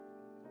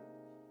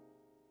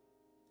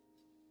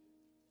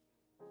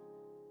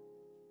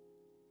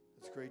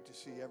It's great to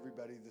see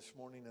everybody this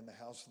morning in the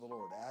house of the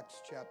Lord.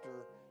 Acts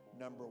chapter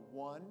number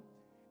 1,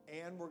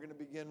 and we're going to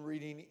begin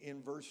reading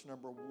in verse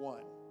number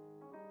 1.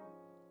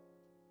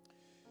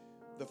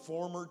 The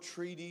former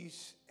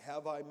treatise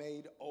have I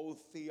made, O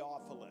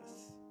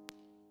Theophilus,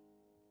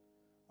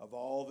 of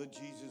all that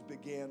Jesus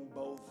began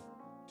both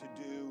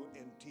to do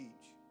and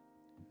teach,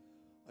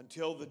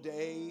 until the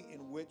day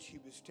in which he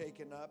was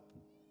taken up,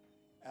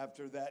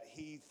 after that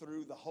he,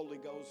 through the Holy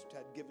Ghost,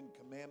 had given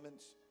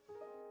commandments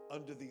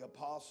unto the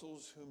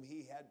apostles whom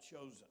he had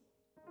chosen,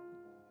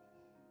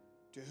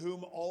 to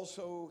whom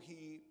also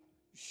he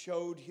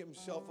showed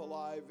himself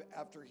alive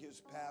after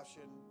his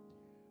passion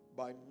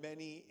by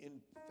many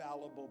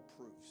infallible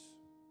proofs,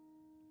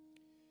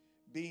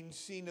 being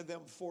seen of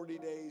them 40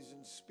 days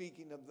and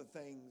speaking of the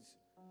things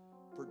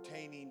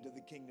pertaining to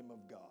the kingdom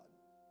of God.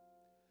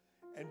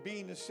 And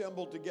being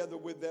assembled together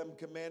with them,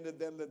 commanded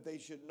them that they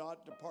should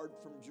not depart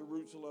from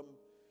Jerusalem,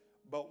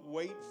 but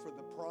wait for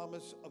the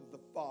promise of the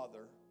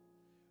Father,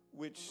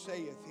 which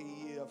saith he,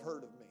 ye have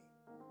heard of me.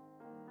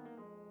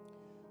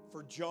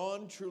 For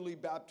John truly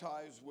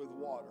baptized with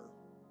water,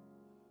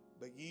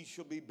 but ye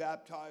shall be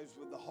baptized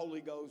with the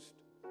Holy Ghost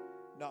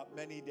not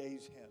many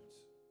days hence.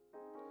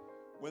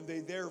 When they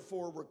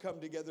therefore were come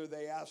together,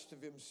 they asked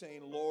of him,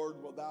 saying,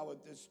 Lord, wilt thou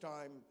at this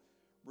time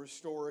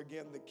restore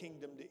again the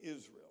kingdom to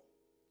Israel?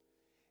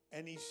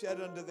 And he said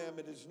unto them,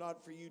 it is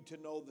not for you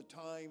to know the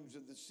times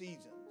or the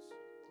seasons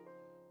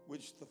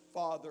which the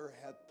Father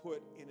hath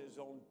put in his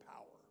own power.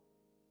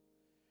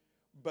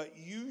 But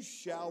you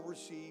shall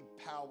receive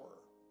power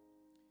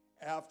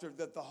after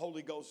that the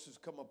Holy Ghost has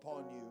come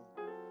upon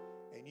you,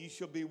 and ye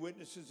shall be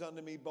witnesses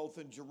unto me both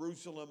in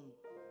Jerusalem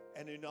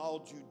and in all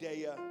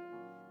Judea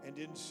and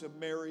in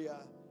Samaria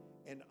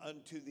and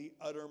unto the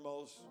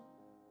uttermost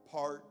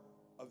part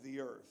of the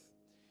earth.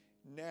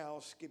 Now,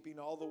 skipping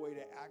all the way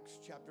to Acts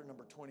chapter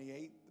number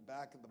 28, the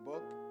back of the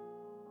book,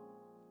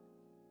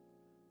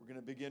 we're going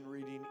to begin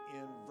reading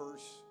in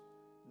verse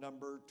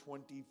number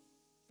 25.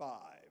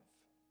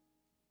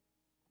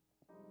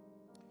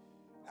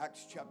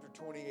 Acts chapter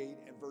 28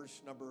 and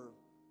verse number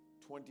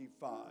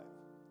 25.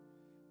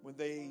 When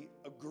they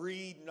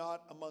agreed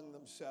not among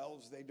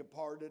themselves, they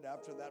departed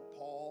after that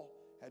Paul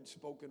had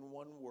spoken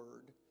one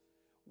word.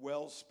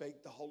 Well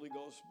spake the Holy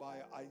Ghost by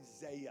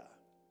Isaiah,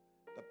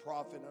 the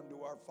prophet,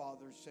 unto our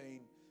fathers,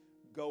 saying,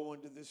 Go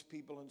unto this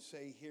people and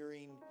say,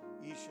 Hearing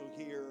ye shall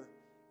hear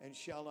and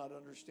shall not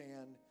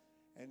understand,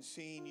 and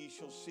seeing ye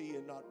shall see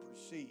and not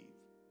perceive.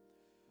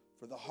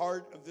 For the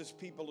heart of this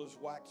people is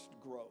waxed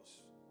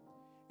gross,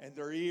 and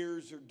their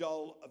ears are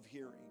dull of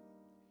hearing,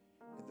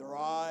 and their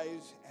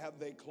eyes have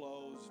they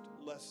closed,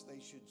 lest they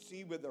should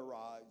see with their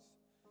eyes,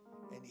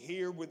 and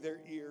hear with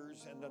their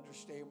ears, and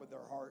understand with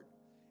their heart,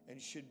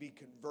 and should be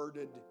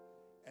converted,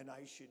 and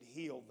I should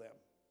heal them.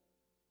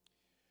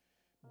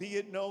 Be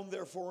it known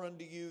therefore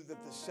unto you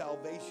that the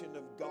salvation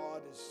of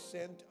God is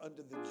sent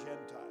unto the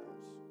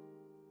Gentiles,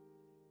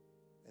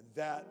 and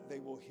that they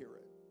will hear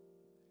it.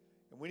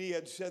 And when he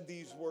had said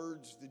these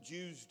words, the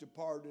Jews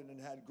departed and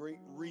had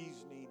great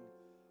reasoning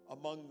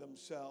among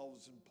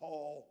themselves, and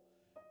Paul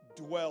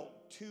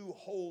dwelt 2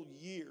 whole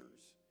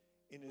years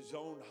in his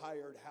own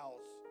hired house,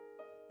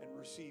 and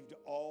received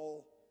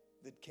all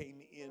that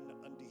came in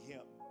unto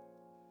him,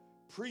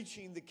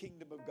 preaching the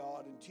kingdom of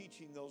God and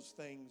teaching those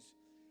things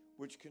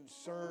which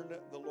concern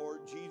the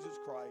Lord Jesus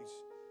Christ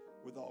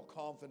with all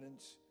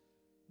confidence,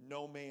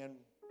 no man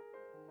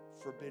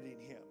forbidding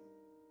him.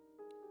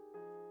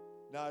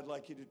 Now I'd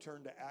like you to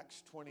turn to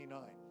Acts 29.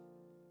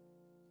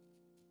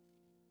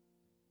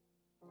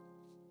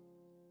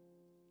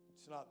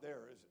 It's not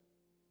there, is it?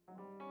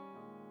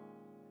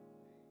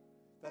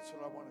 That's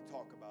what I want to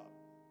talk about.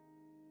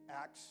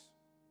 Acts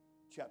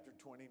chapter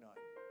 29.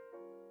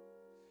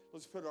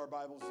 Let's put our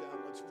Bibles down.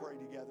 Let's pray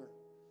together.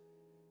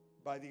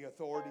 By the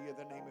authority of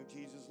the name of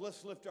Jesus,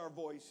 let's lift our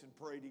voice and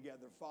pray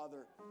together.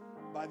 Father,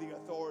 by the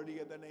authority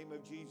of the name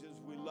of Jesus,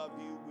 we love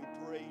you, we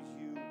praise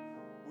you,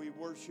 we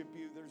worship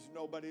you. There's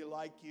nobody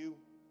like you.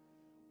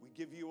 We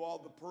give you all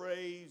the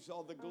praise,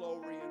 all the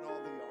glory, and all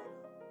the honor.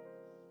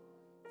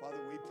 Father,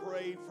 we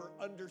pray for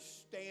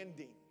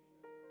understanding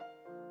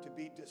to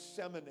be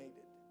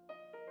disseminated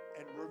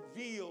and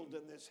revealed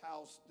in this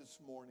house this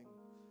morning.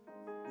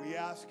 We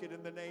ask it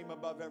in the name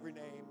above every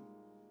name,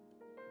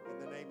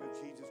 in the name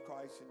of Jesus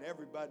Christ. And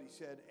everybody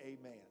said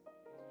amen.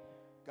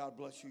 God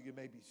bless you. You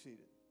may be seated.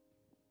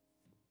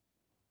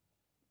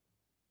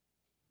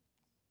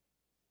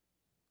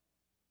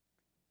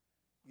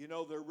 You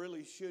know, there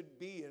really should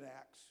be an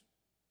Acts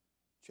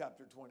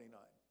chapter 29.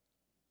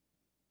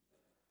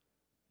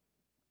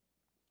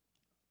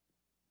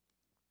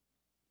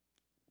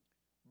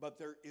 But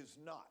there is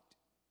not.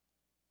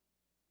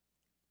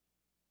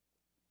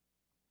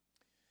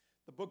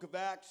 The book of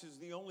Acts is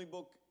the only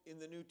book in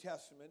the New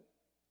Testament,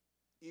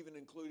 even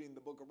including the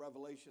book of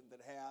Revelation,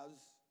 that has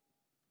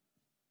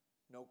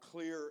no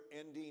clear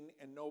ending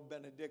and no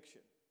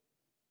benediction.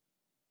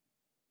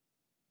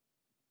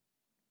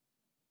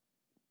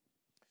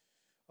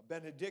 A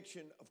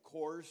benediction, of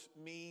course,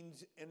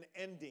 means an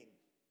ending.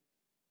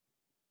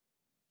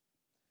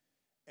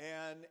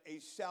 And a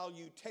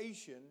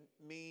salutation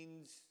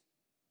means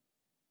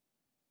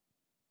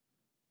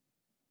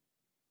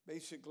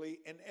basically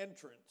an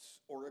entrance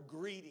or a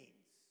greetings.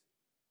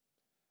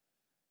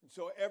 And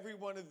so every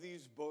one of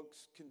these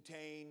books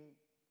contain,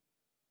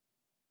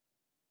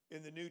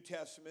 in the New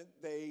Testament,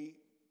 they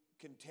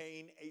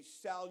contain a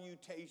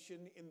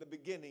salutation in the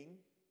beginning,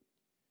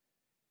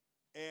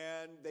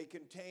 and they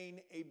contain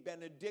a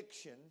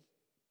benediction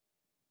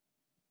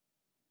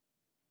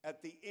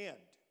at the end.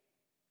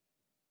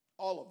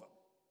 All of them.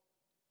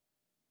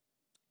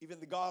 Even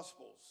the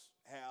Gospels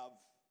have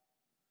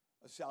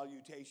a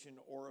salutation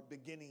or a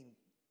beginning,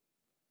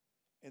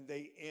 and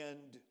they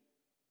end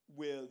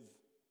with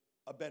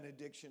a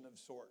benediction of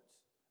sorts,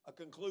 a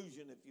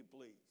conclusion, if you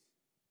please.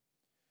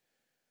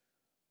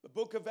 The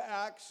book of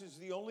Acts is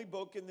the only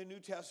book in the New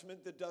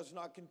Testament that does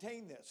not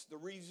contain this. The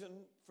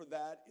reason for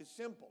that is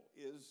simple,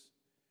 is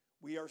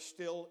we are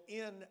still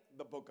in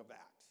the book of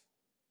Acts.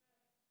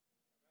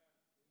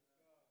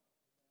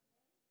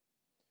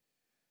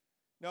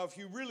 Now, if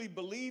you really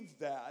believe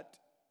that,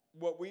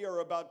 what we are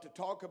about to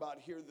talk about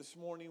here this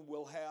morning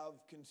will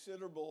have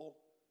considerable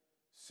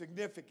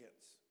significance.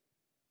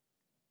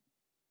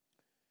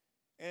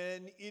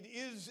 And it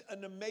is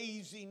an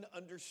amazing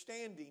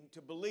understanding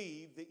to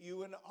believe that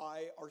you and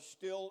I are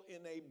still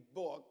in a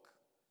book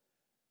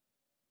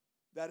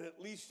that,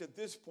 at least at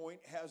this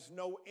point, has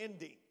no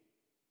ending.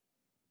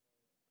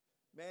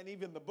 Man,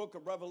 even the book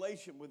of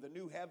Revelation with a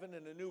new heaven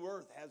and a new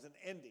earth has an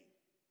ending.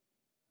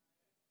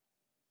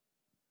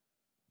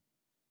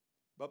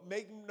 But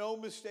make no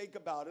mistake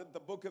about it, the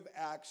book of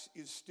Acts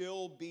is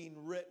still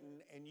being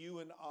written, and you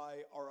and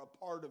I are a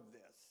part of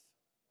this.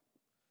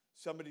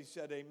 Somebody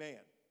said amen.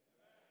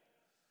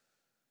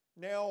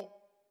 Now,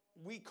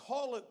 we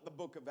call it the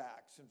book of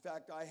Acts. In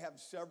fact, I have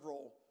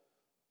several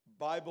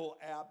Bible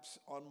apps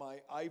on my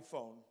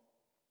iPhone,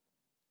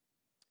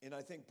 and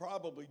I think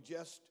probably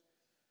just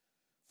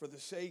for the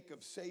sake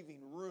of saving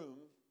room,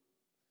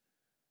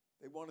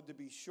 they wanted to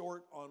be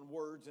short on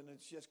words, and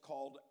it's just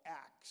called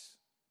Acts.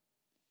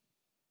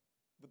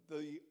 But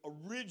the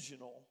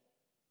original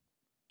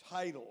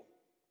title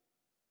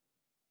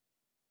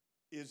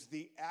is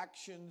The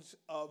Actions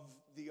of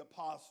the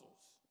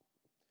Apostles.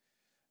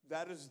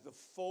 That is the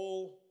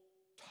full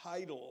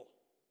title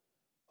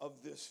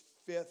of this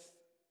fifth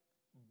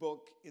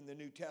book in the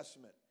New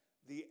Testament,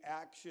 The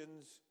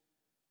Actions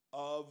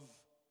of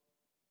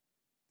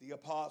the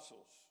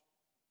Apostles.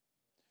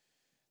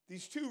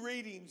 These two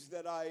readings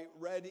that I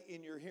read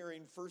in your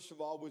hearing, first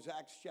of all, was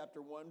Acts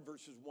chapter 1,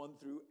 verses 1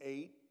 through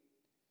 8.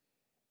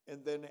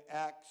 And then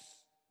Acts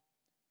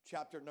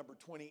chapter number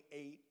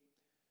 28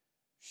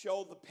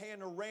 show the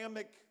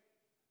panoramic,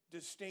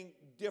 distinct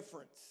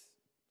difference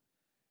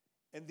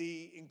and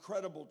the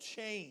incredible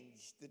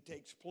change that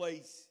takes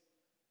place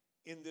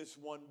in this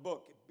one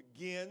book. It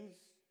begins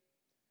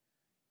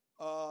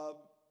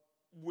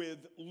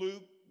with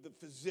Luke, the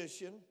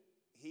physician.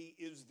 He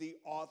is the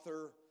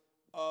author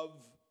of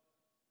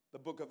the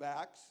book of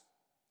Acts.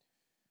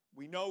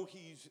 We know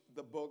he is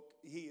the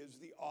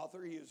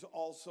author. He is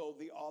also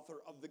the author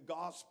of the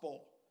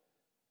gospel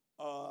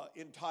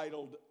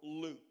entitled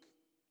Luke.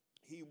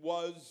 He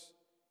was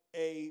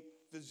a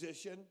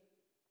physician.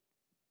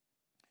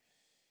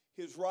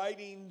 His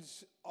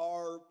writings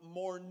are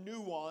more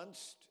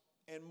nuanced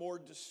and more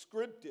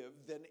descriptive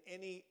than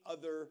any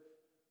other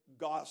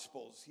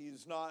gospels. He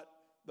is not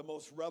the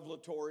most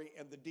revelatory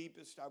and the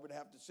deepest. I would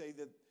have to say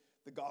that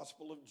the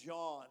Gospel of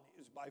John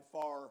is by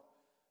far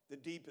the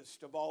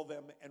deepest of all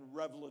them and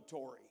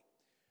revelatory.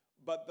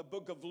 But the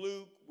book of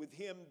Luke, with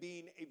him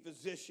being a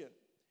physician,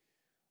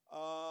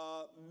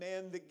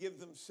 men that give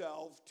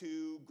themselves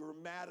to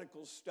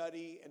grammatical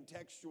study and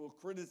textual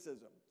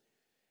criticism,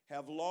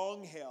 have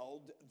long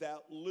held that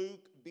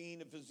Luke,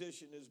 being a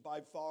physician, is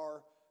by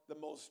far the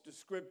most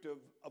descriptive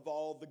of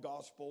all the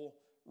gospel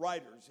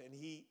writers, and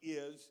he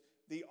is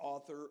the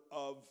author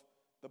of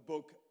the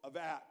book of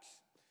Acts.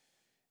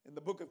 In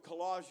the book of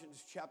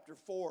Colossians chapter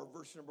 4,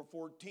 verse number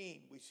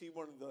 14, we see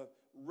one of the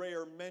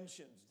rare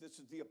mentions. This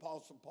is the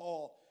Apostle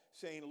Paul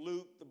saying,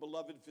 Luke, the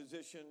beloved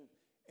physician,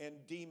 and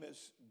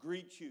Demas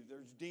greet you.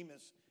 There's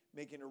Demas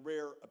making a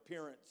rare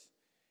appearance.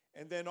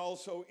 And then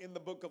also in the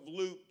book of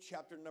Luke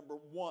chapter number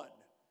 1,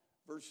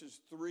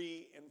 verses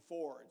 3 and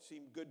 4. It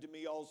seemed good to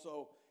me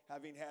also,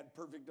 having had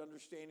perfect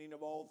understanding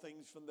of all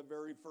things from the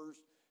very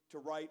first, to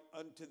write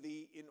unto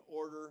thee in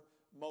order,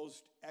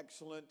 most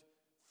excellent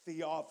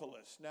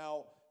Theophilus.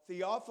 Now,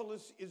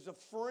 Theophilus is a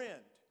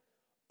friend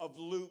of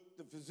Luke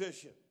the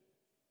physician.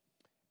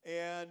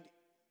 And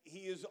he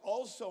is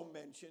also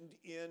mentioned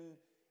in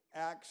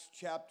Acts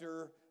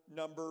chapter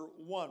number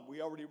 1.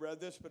 We already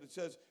read this, but it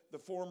says, the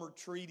former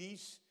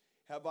treatise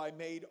have I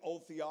made, O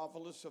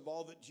Theophilus, of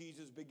all that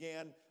Jesus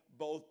began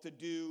both to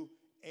do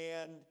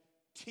and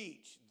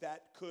teach.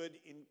 That could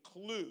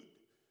include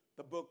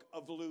the book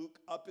of Luke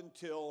up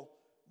until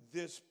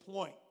this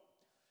point.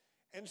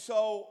 And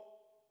so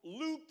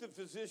Luke the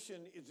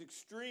physician is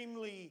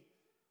extremely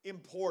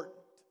important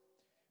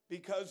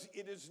because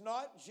it is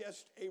not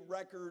just a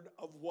record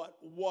of what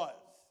was,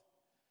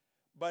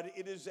 but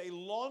it is a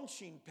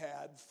launching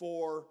pad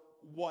for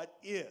what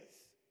is.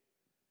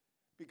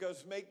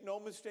 Because make no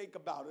mistake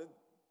about it,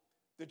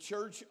 the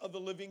Church of the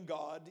Living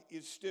God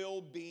is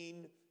still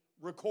being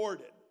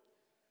recorded.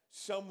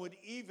 Some would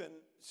even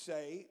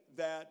say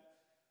that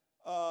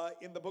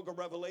in the book of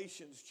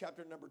Revelations,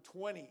 chapter number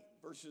 20,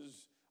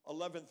 verses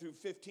 11 through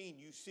 15,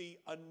 you see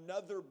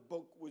another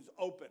book was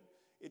opened.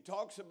 It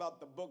talks about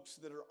the books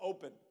that are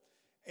open.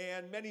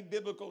 And many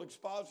biblical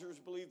expositors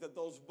believe that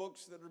those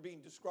books that are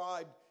being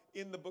described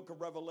in the book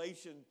of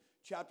Revelation,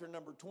 chapter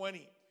number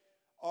 20,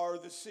 are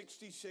the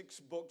 66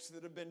 books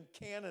that have been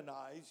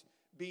canonized,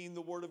 being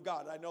the Word of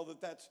God. I know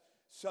that that's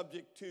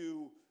subject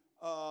to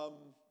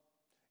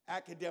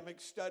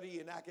academic study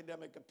and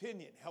academic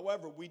opinion.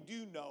 However, we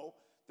do know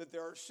that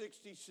there are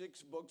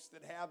 66 books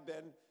that have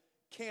been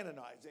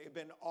canonized. They have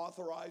been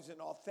authorized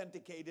and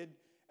authenticated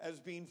as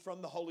being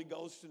from the Holy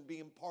Ghost and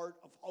being part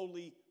of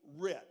Holy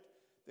Writ.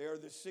 They are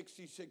the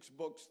 66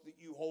 books that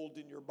you hold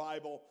in your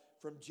Bible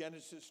from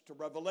Genesis to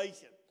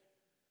Revelation.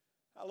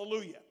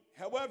 Hallelujah.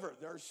 However,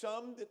 there are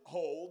some that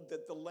hold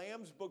that the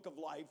Lamb's Book of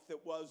Life,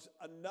 that was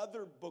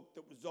another book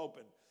that was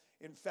opened.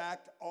 In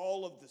fact,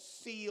 all of the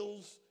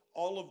seals,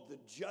 all of the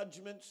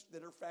judgments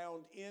that are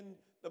found in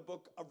the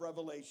book of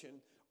Revelation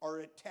are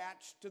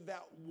attached to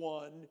that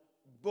one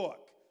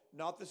book,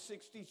 not the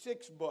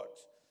 66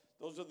 books.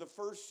 Those are the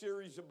first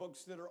series of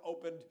books that are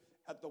opened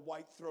at the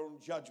white throne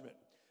judgment.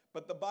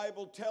 But the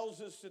Bible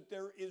tells us that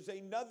there is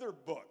another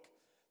book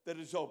that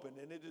is open,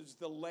 and it is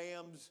the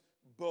Lamb's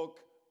Book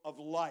of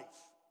Life.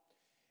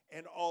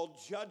 And all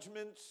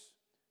judgments,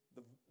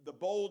 the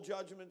bowl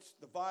judgments,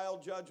 the vial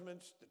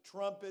judgments, the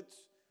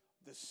trumpets,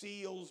 the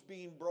seals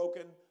being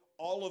broken,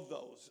 all of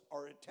those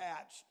are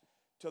attached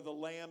to the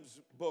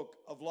Lamb's Book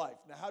of Life.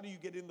 Now, how do you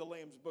get in the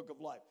Lamb's Book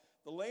of Life?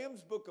 The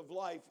Lamb's Book of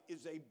Life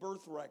is a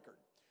birth record,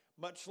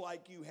 much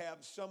like you have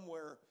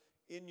somewhere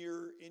in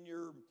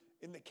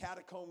the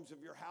catacombs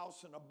of your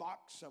house in a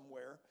box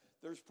somewhere.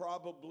 There's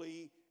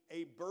probably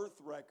a birth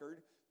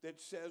record that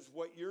says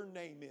what your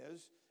name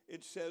is.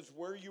 It says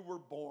where you were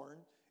born.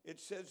 It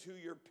says who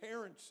your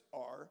parents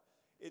are.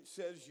 It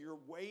says your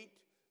weight,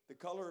 the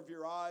color of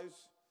your eyes.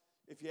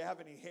 If you have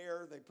any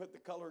hair, they put the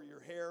color of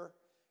your hair,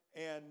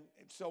 and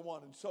so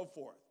on and so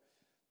forth.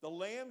 The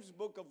Lamb's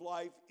Book of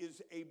Life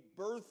is a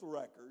birth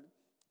record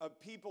of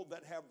people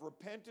that have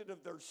repented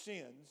of their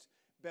sins,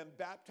 been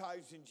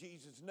baptized in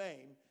Jesus'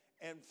 name,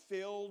 and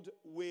filled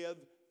with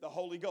the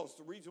Holy Ghost.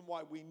 The reason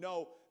why we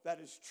know that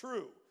is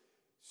true,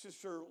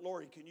 Sister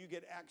Lori, can you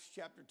get Acts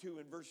chapter 2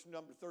 and verse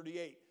number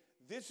 38?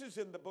 This is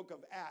in the book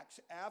of Acts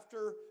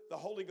after the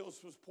Holy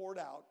Ghost was poured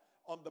out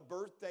on the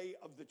birthday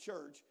of the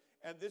church,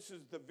 and this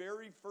is the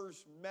very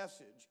first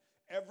message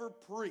ever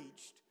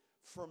preached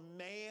from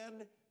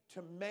man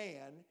to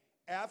man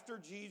after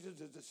Jesus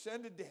has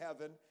ascended to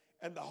heaven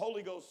and the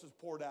Holy Ghost is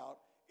poured out.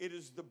 It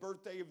is the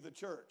birthday of the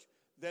church.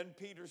 Then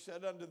Peter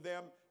said unto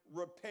them,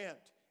 repent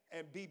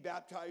and be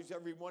baptized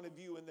every one of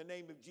you in the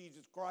name of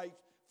Jesus Christ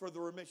for the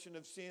remission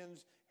of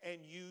sins, and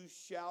you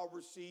shall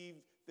receive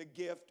the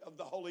gift of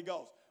the Holy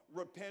Ghost.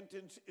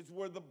 Repentance is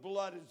where the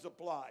blood is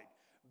applied.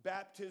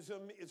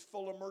 Baptism is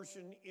full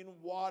immersion in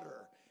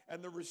water,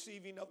 and the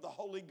receiving of the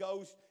Holy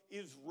Ghost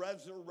is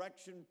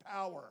resurrection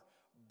power.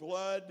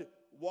 Blood,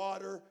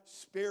 water,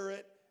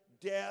 spirit,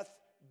 death,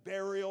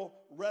 burial,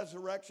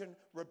 resurrection,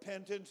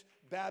 repentance,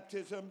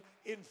 baptism,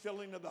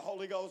 infilling of the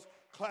Holy Ghost.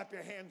 Clap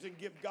your hands and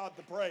give God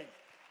the praise.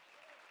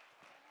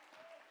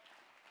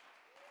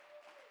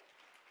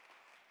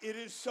 It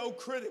is so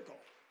critical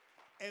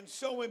and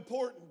so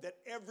important that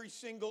every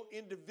single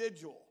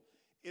individual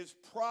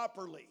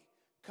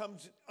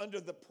comes under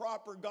the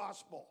proper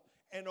gospel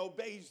and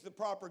obeys the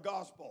proper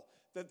gospel,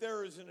 that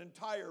there is an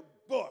entire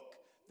book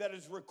that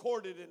is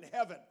recorded in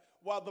heaven.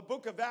 While the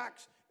book of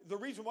Acts, the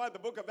reason why the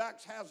book of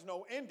Acts has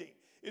no ending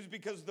is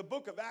because the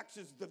book of Acts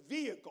is the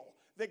vehicle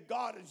that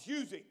God is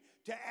using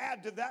to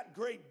add to that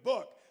great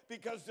book,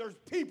 because there's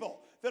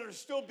people that are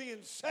still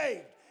being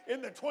saved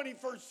in the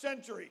 21st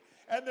century,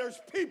 and there's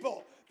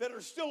people that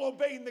are still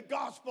obeying the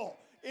gospel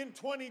in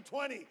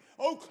 2020.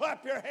 Oh,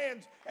 clap your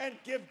hands and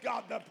give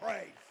God the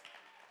praise.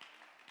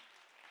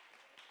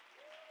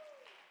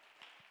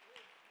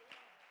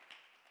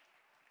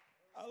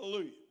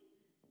 Hallelujah.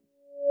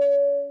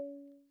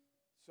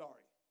 Sorry.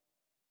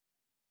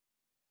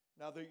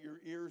 Now that your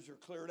ears are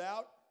cleared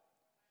out,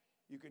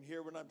 you can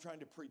hear what I'm trying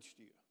to preach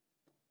to you.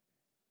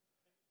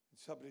 And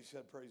somebody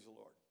said, praise the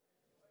Lord.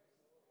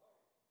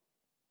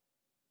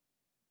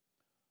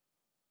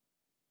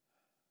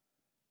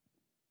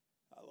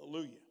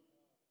 Hallelujah.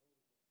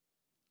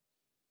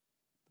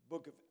 The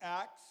book of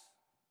Acts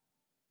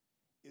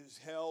is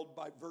held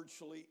by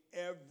virtually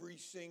every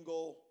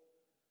single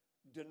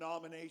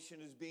denomination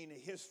as being a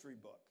history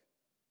book.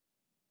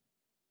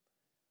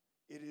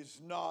 It is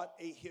not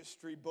a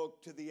history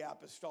book to the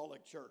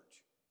apostolic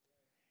church.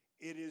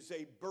 It is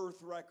a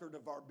birth record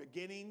of our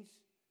beginnings.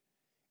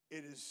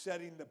 It is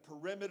setting the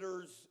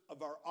perimeters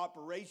of our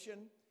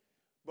operation,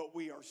 but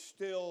we are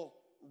still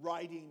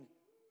writing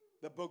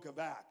the book of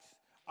Acts.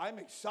 I'm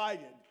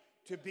excited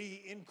to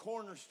be in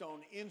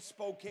Cornerstone, in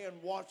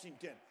Spokane,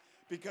 Washington,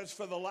 because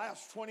for the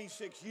last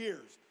 26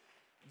 years,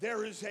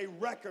 there is a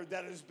record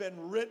that has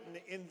been written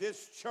in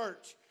this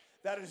church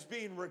that is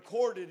being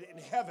recorded in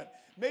heaven.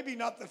 Maybe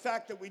not the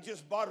fact that we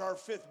just bought our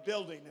 5th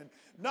building, and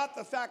not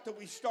the fact that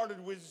we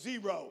started with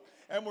 0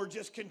 and we're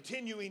just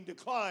continuing to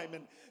climb,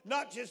 and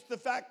not just the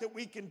fact that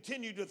we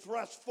continue to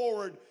thrust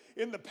forward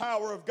in the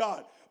power of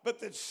God, but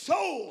that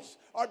souls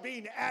are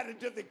being added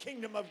to the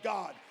kingdom of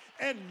God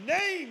and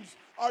names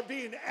are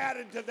being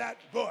added to that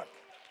book.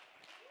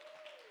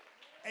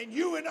 And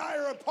you and I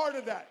are a part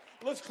of that.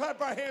 Let's clap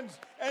our hands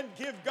and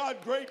give God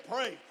great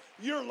praise.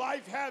 Your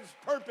life has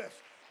purpose.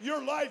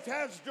 Your life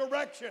has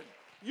direction.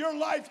 Your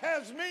life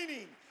has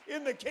meaning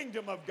in the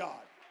kingdom of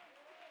God.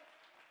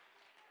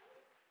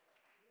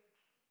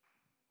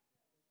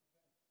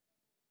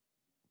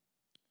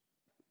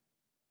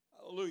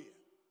 Hallelujah.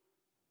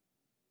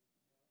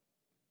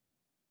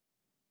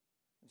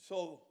 And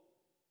so,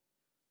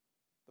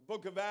 the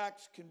book of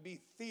Acts can be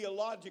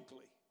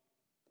theologically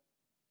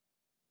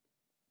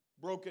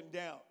broken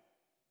down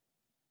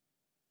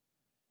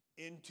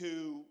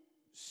into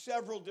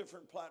several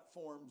different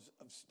platforms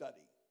of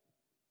study.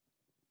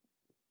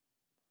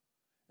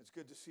 It's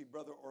good to see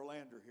Brother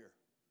Orlando here,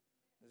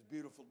 his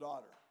beautiful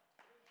daughter.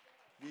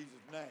 In Jesus'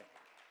 name.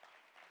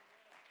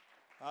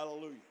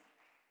 Hallelujah.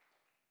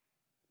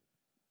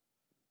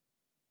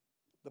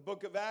 The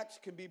book of Acts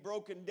can be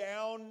broken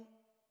down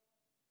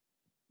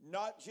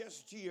not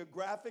just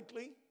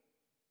geographically,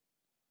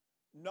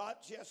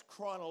 not just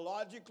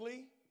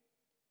chronologically,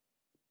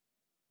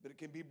 but it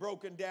can be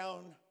broken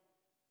down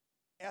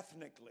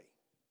ethnically.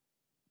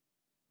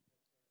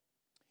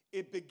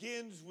 It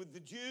begins with the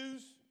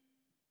Jews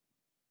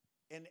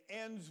and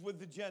ends with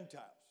the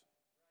Gentiles.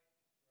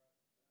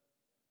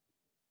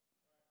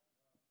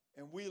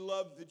 And we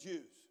love the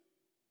Jews.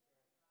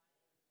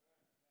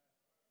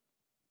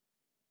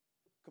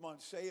 Come on,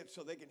 say it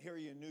so they can hear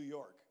you in New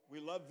York. We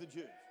love the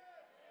Jews.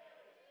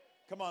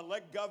 Come on,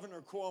 let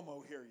Governor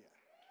Cuomo hear you.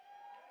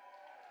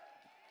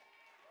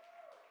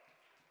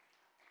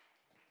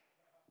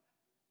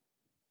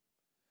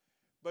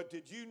 But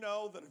did you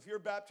know that if you're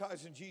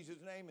baptized in Jesus'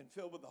 name and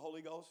filled with the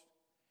Holy Ghost,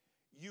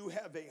 you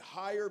have a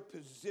higher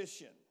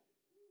position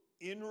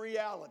in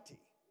reality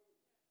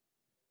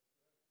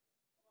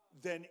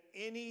than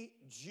any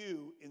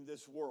Jew in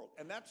this world?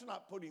 And that's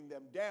not putting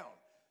them down.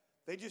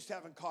 They just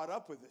haven't caught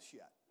up with us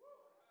yet.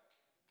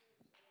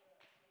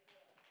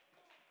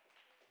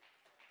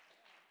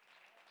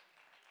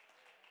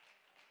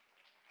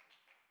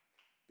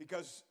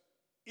 Because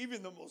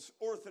even the most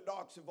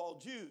orthodox of all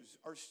Jews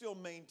are still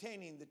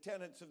maintaining the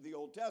tenets of the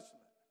Old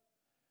Testament.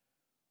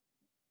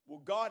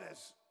 Well, God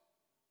has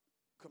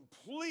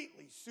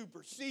completely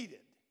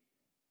superseded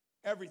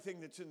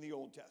everything that's in the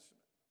Old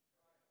Testament.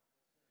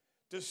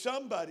 To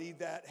somebody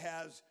that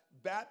has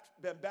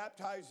been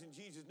baptized in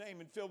Jesus'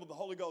 name and filled with the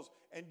Holy Ghost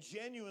and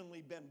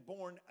genuinely been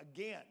born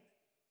again,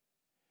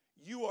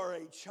 you are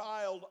a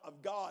child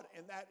of God,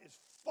 and that is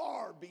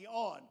far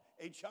beyond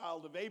a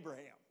child of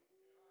Abraham.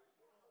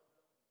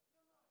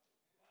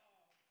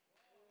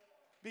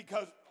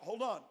 Because,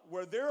 hold on,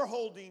 where they're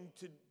holding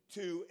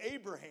to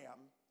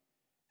Abraham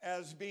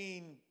as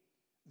being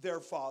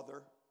their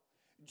father,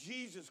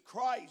 Jesus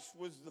Christ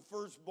was the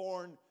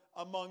firstborn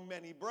among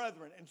many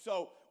brethren. And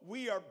so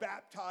we are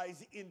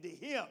baptized into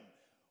him.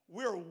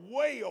 We're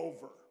way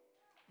over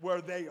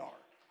where they are.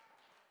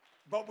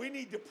 But we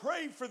need to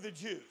pray for the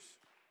Jews.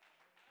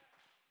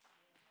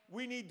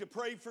 We need to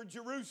pray for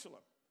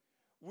Jerusalem.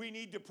 We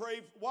need to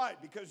pray. Why?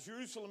 Because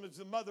Jerusalem is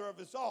the mother of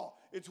us all.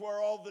 It's where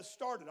all this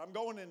started. I'm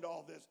going into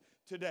all this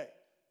today.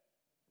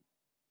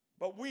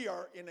 But we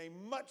are in a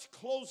much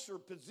closer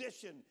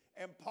position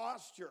and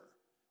posture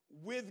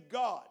with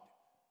God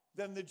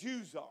than the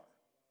Jews are.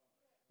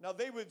 Now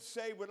they would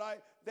say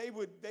they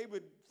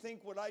would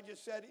think what I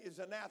just said is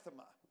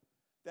anathema.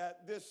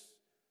 That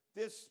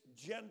this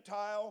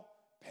Gentile,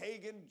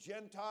 pagan,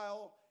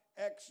 Gentile,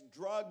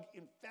 ex-drug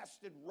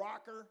infested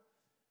rocker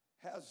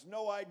has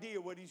no idea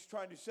what he's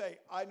trying to say.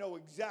 I know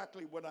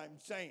exactly what I'm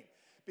saying,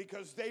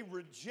 because they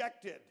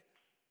rejected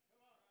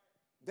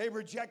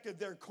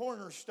their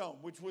cornerstone,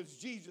 which was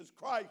Jesus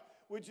Christ,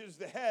 which is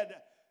the head.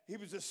 He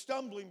was a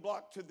stumbling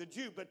block to the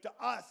Jew, but to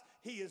us,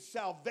 he is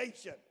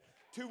salvation.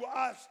 To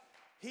us,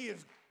 he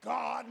is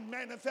God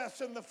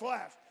manifest in the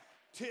flesh.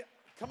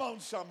 Come on,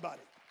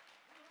 somebody.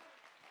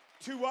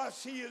 To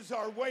us, he is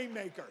our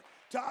waymaker.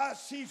 To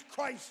us, he's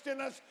Christ in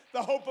us,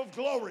 the hope of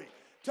glory.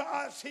 To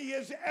us, he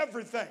is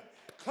everything.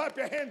 Clap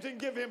your hands and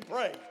give him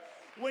praise.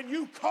 When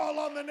you call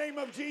on the name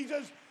of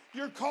Jesus,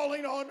 you're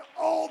calling on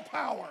all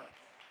power,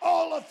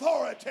 all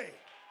authority.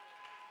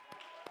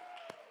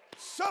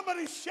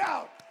 Somebody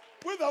shout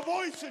with a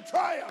voice of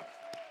triumph.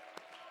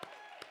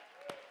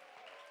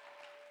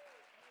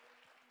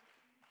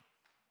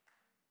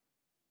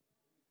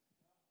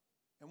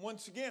 And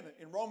once again,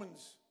 in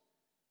Romans,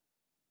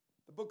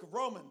 the book of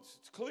Romans,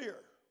 it's clear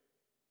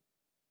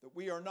that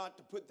we are not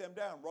to put them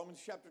down.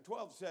 Romans chapter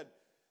 12 said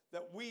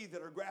that we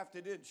that are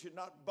grafted in should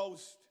not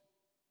boast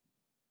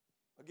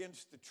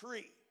against the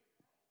tree.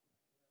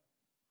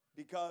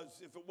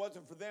 Because if it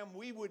wasn't for them,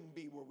 we wouldn't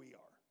be where we are.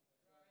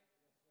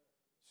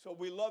 So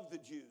we love the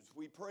Jews.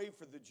 We pray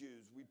for the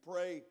Jews. We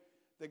pray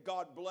that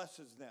God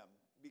blesses them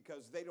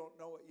because they don't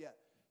know it yet.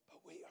 But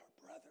we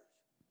are brothers.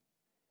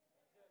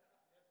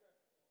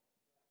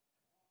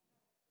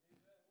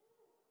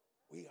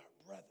 We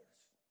are brothers.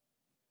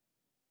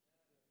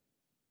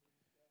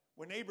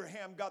 When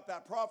Abraham got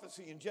that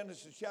prophecy in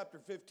Genesis chapter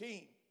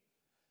 15,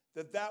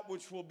 that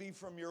which will be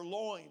from your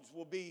loins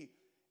will be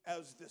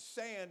as the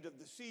sand of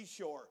the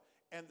seashore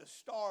and the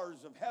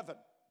stars of heaven,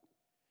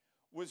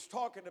 was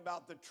talking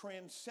about the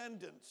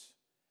transcendence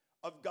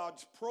of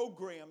God's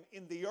program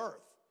in the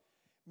earth,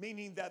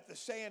 meaning that the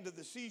sand of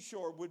the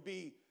seashore would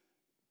be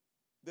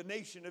the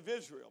nation of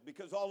Israel,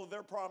 because all of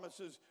their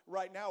promises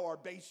right now are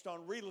based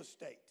on real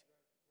estate.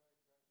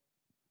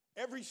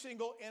 Every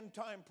single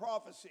end-time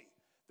prophecy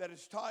that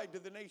is tied to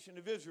the nation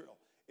of Israel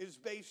is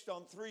based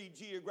on 3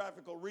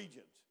 geographical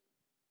regions.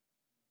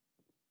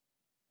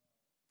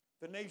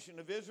 The nation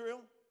of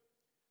Israel,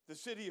 the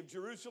city of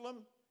Jerusalem,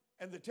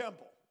 and the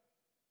temple.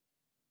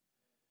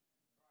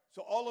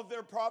 So all of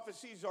their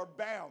prophecies are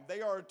bound. They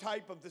are a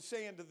type of the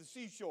sand of the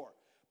seashore.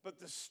 But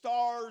the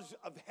stars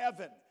of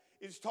heaven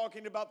is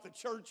talking about the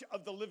church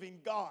of the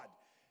living God.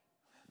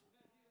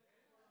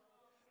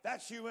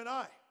 That's you and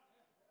I.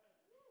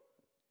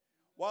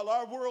 While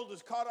our world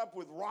is caught up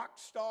with rock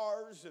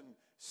stars and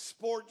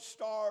sports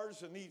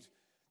stars and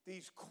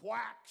these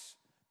quacks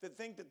that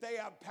think that they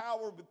have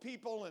power with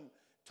people and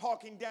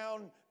talking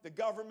down the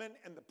government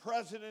and the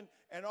president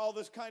and all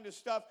this kind of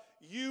stuff,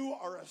 you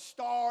are a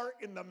star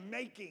in the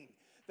making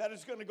that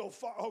is going to go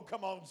far. Oh,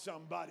 come on,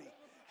 somebody.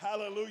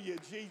 Hallelujah,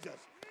 Jesus.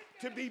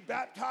 To be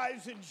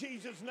baptized in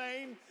Jesus'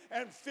 name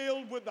and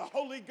filled with the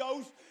Holy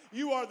Ghost,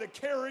 you are the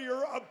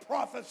carrier of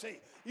prophecy.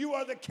 You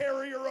are the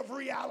carrier of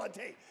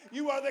reality.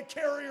 You are the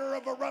carrier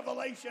of a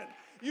revelation.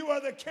 You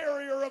are the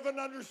carrier of an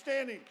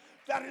understanding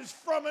that is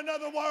from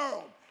another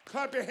world.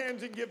 Clap your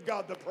hands and give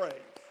God the praise.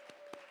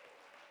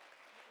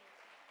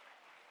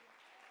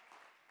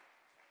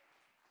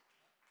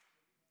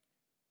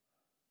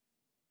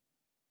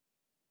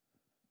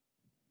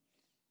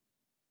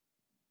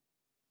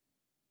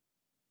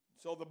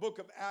 So the book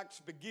of Acts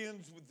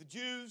begins with the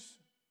Jews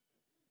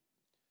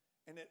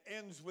and it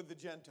ends with the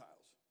Gentiles.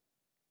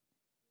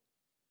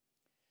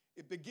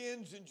 It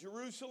begins in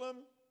Jerusalem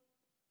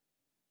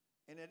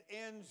and it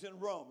ends in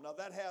Rome. Now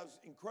that has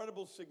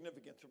incredible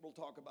significance that we'll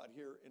talk about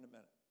here in a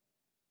minute.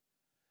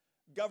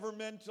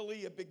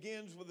 Governmentally, it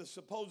begins with a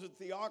supposed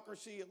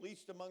theocracy, at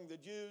least among the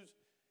Jews,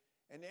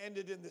 and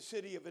ended in the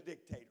city of a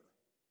dictator.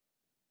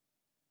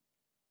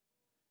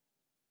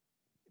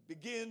 It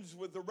begins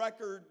with the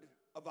record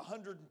of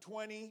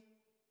 120,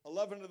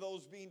 11 of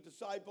those being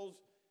disciples,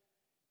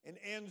 and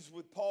ends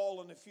with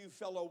Paul and a few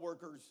fellow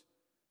workers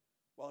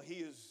while he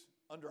is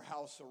under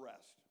house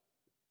arrest.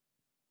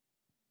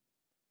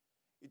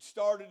 It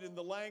started in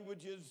the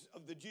languages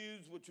of the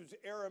Jews, which was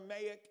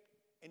Aramaic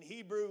and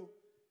Hebrew,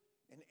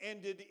 and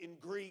ended in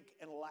Greek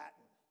and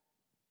Latin.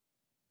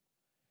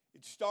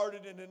 It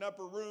started in an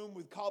upper room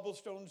with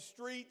cobblestone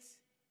streets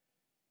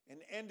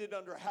and ended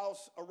under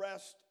house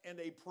arrest and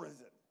a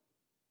prison.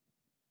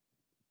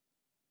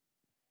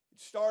 It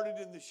started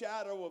in the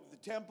shadow of the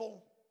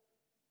temple,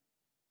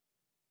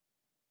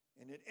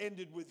 and it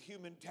ended with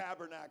human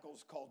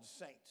tabernacles called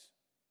saints.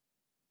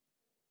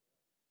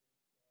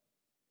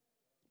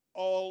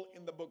 All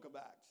in the book of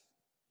Acts.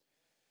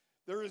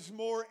 There is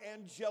more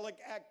angelic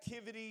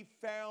activity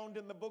found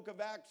in the book of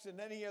Acts than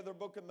any other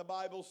book in the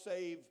Bible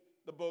save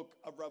the book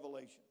of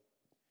Revelation.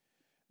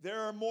 There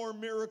are more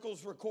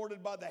miracles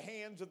recorded by the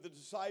hands of the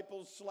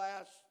disciples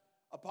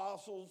 /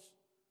 apostles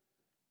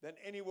than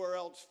anywhere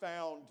else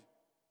found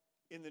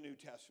in the New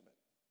Testament.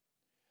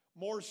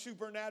 More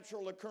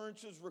supernatural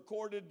occurrences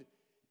recorded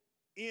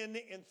in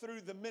and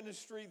through the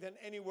ministry than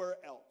anywhere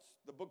else.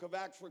 The book of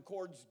Acts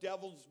records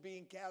devils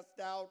being cast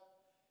out,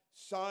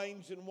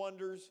 signs and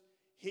wonders,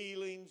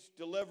 healings,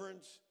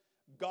 deliverance,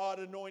 God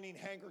anointing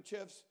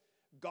handkerchiefs,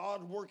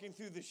 God working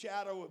through the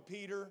shadow of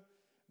Peter,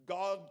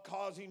 God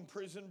causing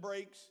prison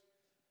breaks,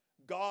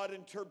 God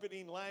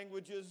interpreting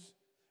languages,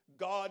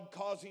 God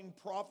causing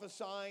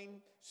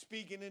prophesying,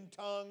 speaking in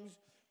tongues,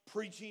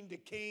 preaching to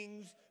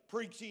kings,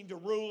 preaching to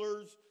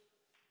rulers,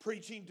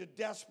 preaching to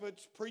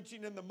despots,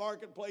 preaching in the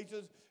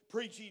marketplaces,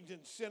 preaching in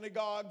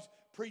synagogues,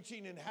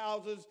 preaching in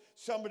houses.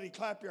 Somebody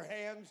clap your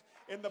hands.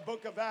 In the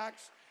book of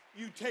Acts,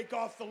 you take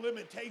off the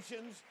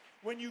limitations.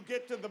 When you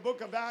get to the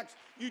book of Acts,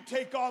 you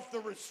take off the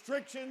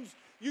restrictions.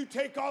 You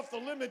take off the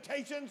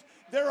limitations.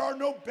 There are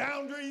no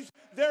boundaries.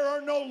 There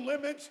are no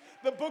limits.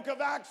 The book of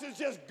Acts is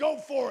just go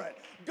for it.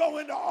 Go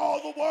into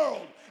all the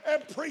world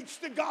and preach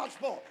the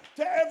gospel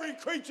to every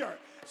creature.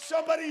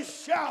 Somebody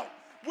shout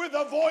with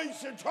a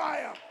voice of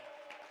triumph.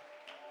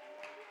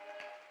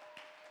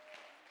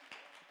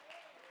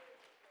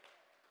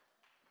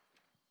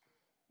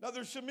 Now,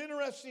 there's some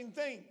interesting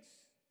things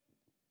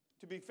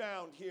to be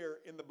found here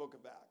in the book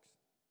of Acts.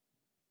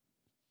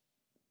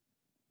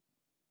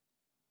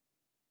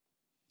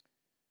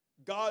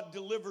 God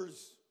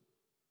delivers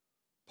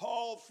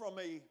Paul from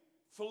a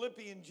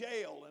Philippian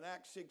jail in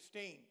Acts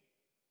 16.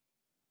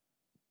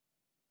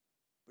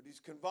 But he's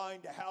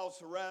confined to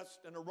house arrest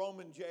and a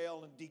Roman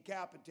jail and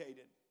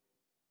decapitated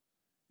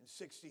in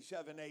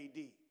 67 AD.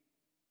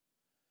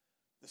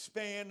 The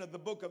span of the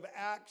book of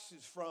Acts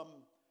is from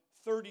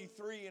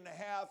 33 and a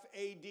half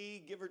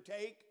AD, give or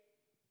take,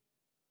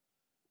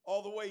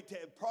 all the way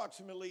to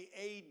approximately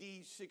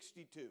AD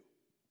 62.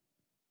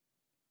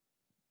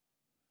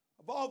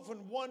 I've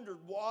often wondered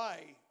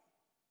why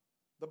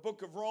the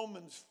book of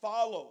Romans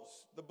follows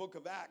the book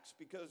of Acts,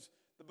 because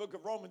the book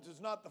of Romans is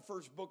not the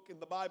first book in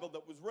the Bible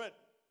that was written.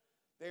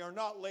 They are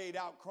not laid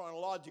out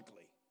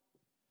chronologically.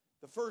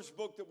 The first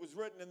book that was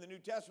written in the New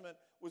Testament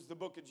was the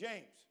book of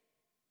James.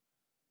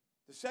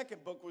 The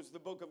second book was the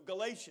book of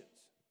Galatians.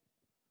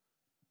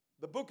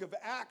 The book of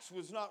Acts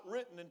was not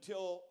written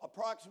until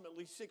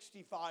approximately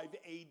 65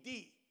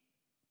 AD.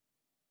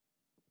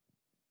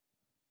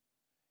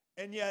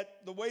 And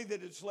yet, the way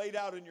that it's laid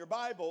out in your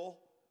Bible,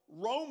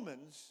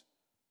 Romans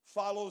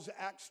follows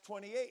Acts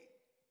 28.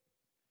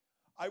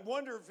 I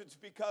wonder if it's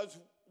because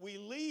we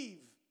leave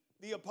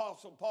the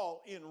Apostle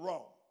Paul in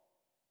Rome.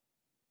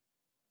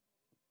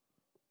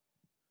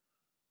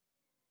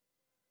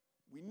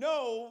 We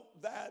know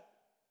that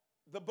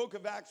the book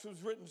of Acts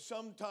was written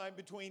sometime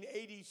between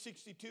AD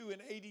 62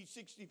 and AD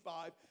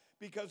 65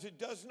 because it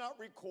does not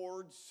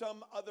record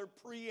some other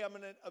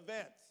preeminent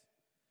events.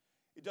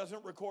 It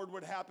doesn't record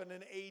what happened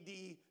in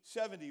AD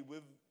 70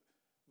 with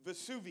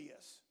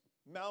Vesuvius,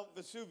 Mount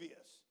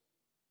Vesuvius.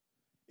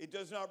 It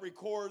does not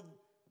record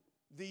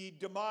the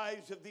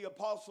demise of the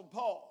Apostle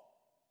Paul.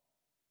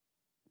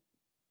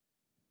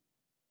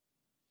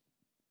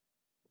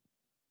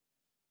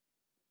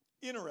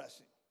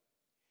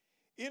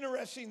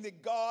 Interesting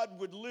that God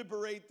would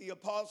liberate the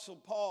Apostle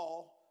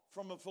Paul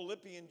from a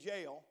Philippian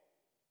jail,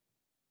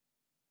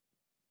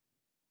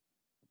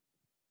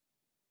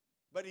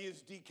 but he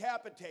is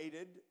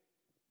decapitated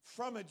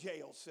from a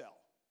jail cell.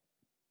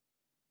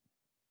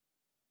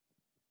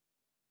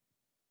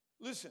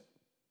 Listen,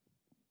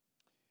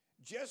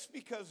 just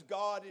because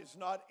God is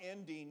not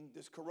ending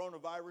this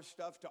coronavirus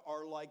stuff to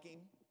our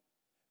liking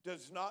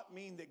does not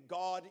mean that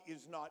God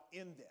is not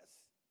in this.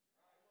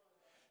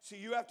 See,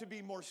 you have to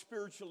be more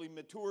spiritually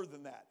mature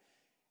than that.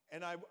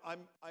 And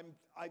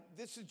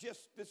this is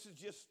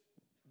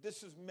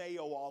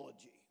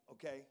Mayoology,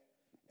 okay?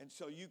 And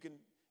so you can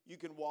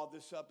wad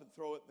this up and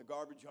throw it in the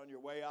garbage on your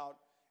way out,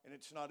 and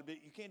it's not a bit.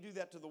 You can't do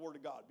that to the Word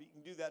of God, but you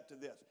can do that to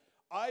this.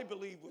 I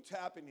believe what's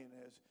happening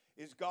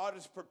is God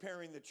is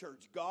preparing the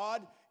church.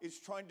 God is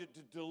trying to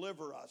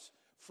deliver us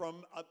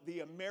from the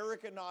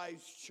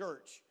Americanized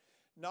church.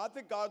 Not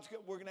that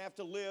we're going to have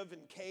to live in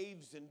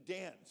caves and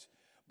dens,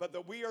 but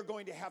that we are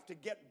going to have to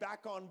get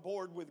back on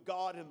board with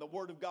God and the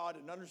Word of God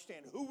and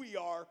understand who we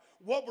are,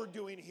 what we're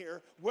doing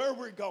here, where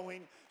we're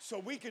going, so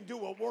we can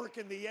do a work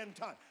in the end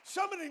time.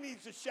 Somebody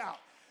needs to shout,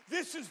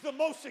 this is the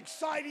most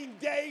exciting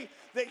day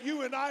that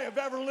you and I have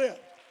ever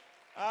lived.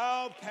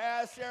 Oh,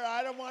 Pastor,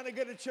 I don't want to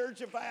go to church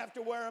if I have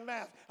to wear a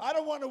mask. I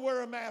don't want to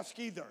wear a mask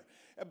either.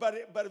 But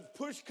if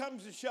push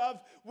comes to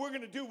shove, we're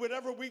going to do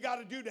whatever we got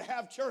to do to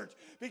have church.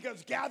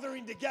 Because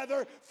gathering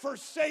together,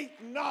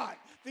 forsake not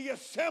the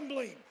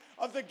assembling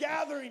of the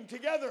gathering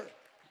together.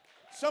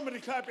 Somebody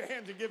clap your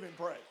hands and give him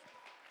praise.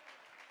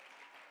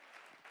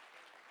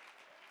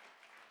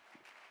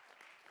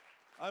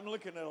 I'm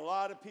looking at a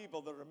lot of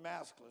people that are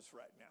maskless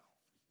right now.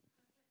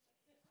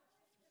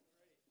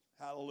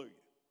 Hallelujah.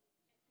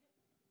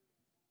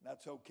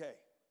 That's okay.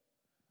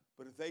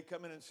 But if they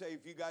come in and say,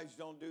 if you guys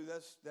don't do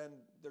this, then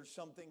there's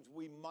some things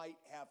we might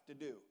have to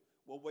do.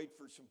 We'll wait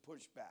for some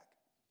pushback.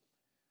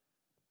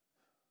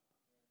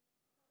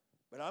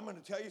 But I'm going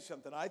to tell you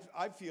something.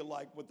 I feel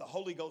like what the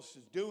Holy Ghost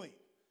is doing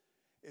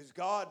is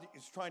God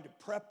is trying to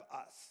prep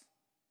us.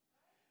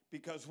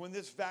 Because when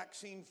this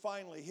vaccine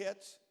finally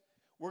hits,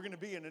 we're going to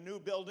be in a new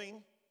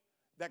building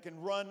that can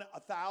run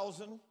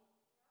 1,000.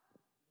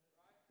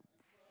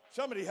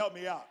 Somebody help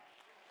me out.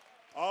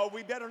 Oh,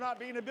 we better not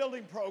be in a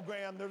building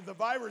program. The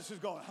virus is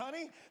going,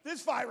 honey,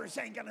 this virus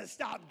ain't going to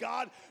stop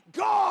God.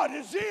 God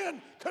is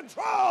in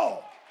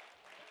control.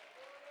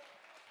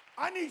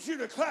 I need you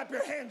to clap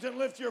your hands and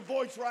lift your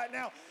voice right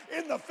now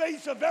in the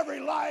face of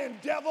every lying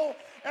devil,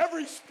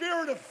 every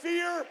spirit of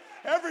fear,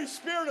 every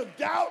spirit of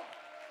doubt.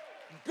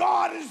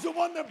 God is the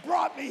one that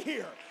brought me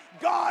here.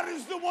 God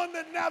is the one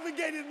that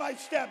navigated my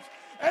steps,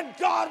 and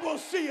God will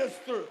see us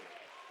through.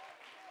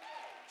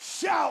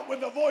 Shout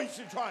with a voice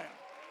of triumph.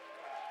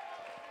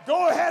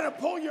 Go ahead and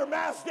pull your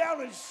mask down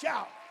and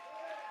shout.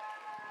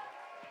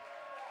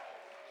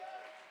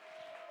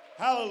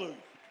 Hallelujah.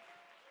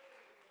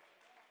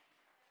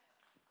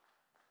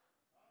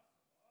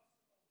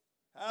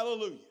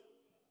 Hallelujah.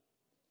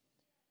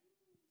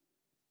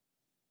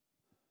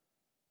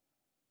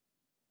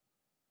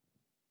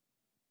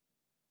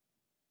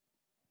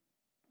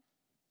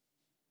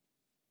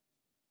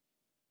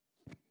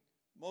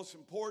 Most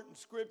important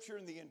scripture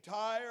in the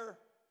entire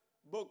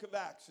book of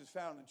Acts is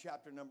found in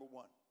chapter number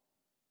 1.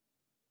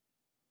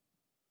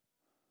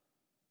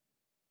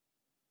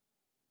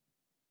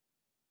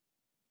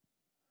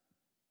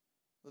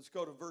 Let's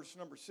go to verse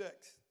number 6.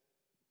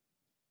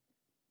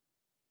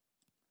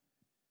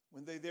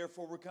 When they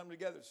therefore were come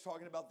together, it's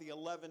talking about the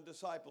 11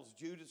 disciples.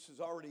 Judas has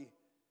already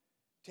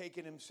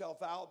taken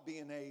himself out,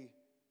 being a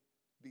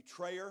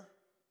betrayer.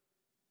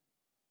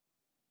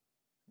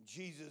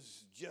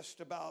 Jesus just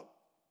about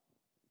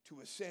to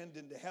ascend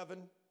into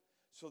heaven.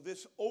 So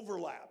this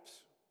overlaps.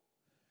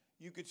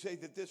 You could say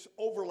that this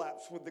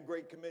overlaps with the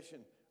Great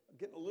Commission. I'm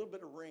getting a little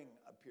bit of ring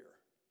up here.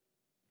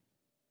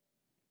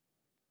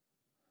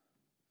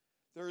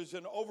 There is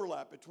an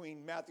overlap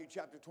between Matthew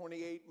chapter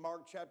 28,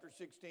 Mark chapter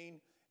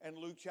 16, and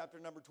Luke chapter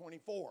number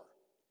 24.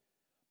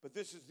 But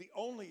this is the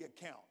only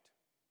account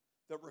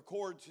that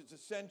records his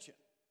ascension.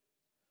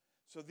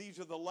 So these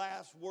are the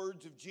last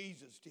words of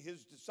Jesus to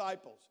his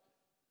disciples.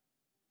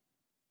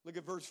 Look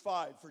at verse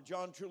 5. For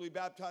John truly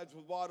baptized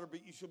with water,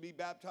 but you shall be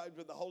baptized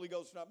with the Holy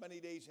Ghost not many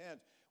days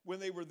hence.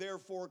 When they were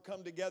therefore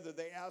come together,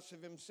 they asked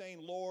of him, saying,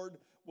 Lord,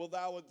 will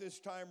thou at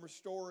this time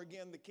restore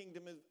again the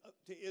kingdom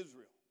to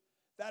Israel?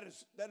 That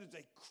is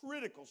a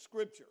critical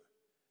scripture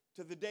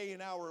to the day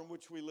and hour in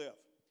which we live.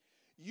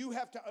 You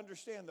have to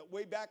understand that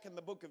way back in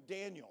the book of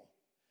Daniel,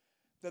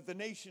 that the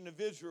nation of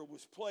Israel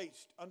was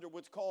placed under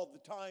what's called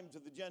the times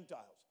of the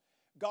Gentiles.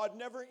 God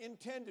never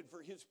intended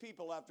for his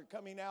people, after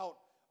coming out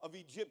of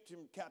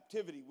Egyptian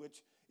captivity,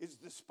 which is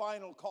the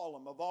spinal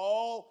column of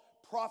all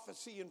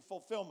prophecy and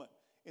fulfillment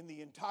in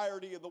the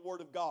entirety of the Word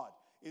of God,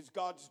 is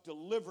God's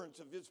deliverance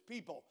of his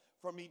people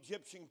from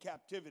Egyptian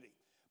captivity.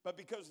 But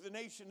because the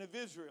nation of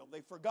Israel, they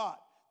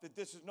forgot that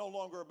this is no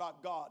longer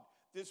about God.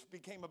 This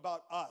became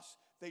about us.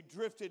 They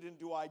drifted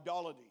into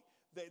idolatry.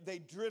 They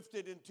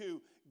drifted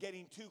into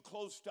getting too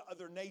close to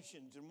other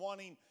nations and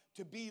wanting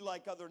to be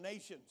like other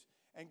nations.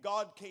 And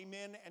God came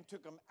in and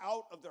took them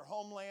out of their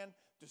homeland,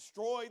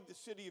 destroyed the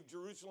city of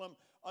Jerusalem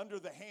under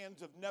the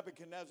hands of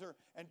Nebuchadnezzar,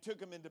 and took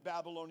them into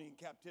Babylonian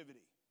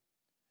captivity.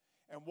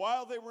 And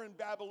while they were in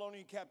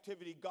Babylonian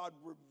captivity, God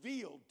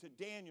revealed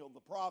to Daniel the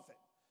prophet,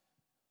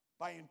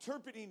 by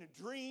interpreting a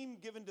dream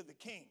given to the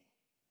king,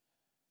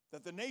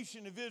 that the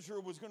nation of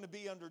Israel was going to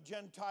be under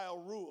Gentile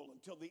rule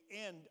until the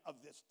end of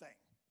this thing.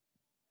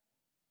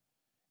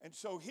 And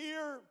so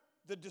here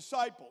the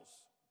disciples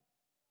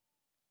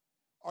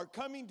are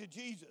coming to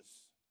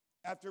Jesus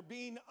after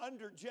being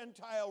under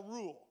Gentile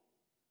rule.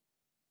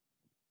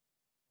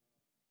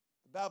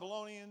 The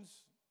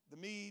Babylonians, the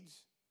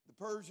Medes, the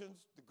Persians,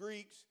 the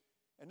Greeks,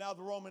 and now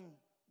the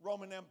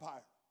Roman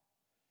Empire.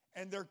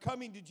 And they're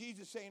coming to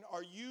Jesus saying,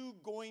 are you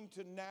going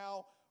to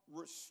now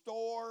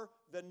restore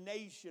the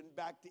nation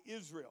back to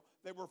Israel?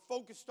 They were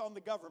focused on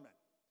the government.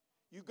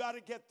 You got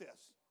to get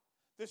this.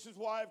 This is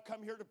why I've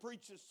come here to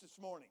preach this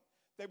morning.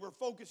 They were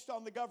focused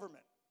on the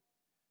government.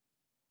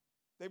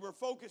 They were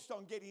focused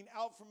on getting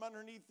out from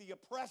underneath the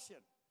oppression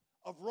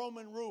of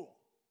Roman rule.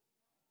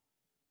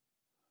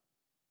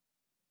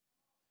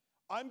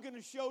 I'm going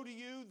to show to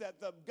you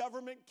that the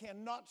government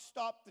cannot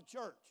stop the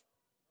church.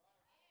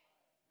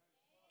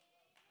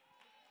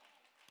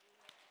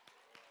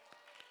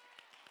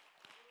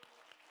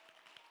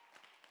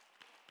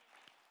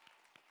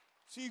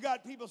 So you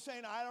got people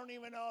saying, I don't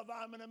even know if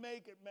I'm going to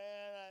make it, man.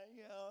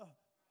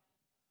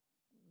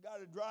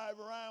 Got to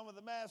drive around with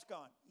a mask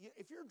on.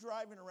 If you're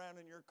driving around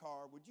in your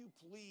car, would you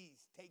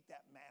please take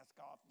that mask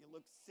off? You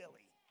look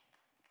silly.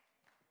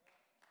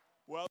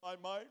 Well, I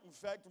might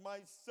infect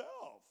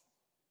myself.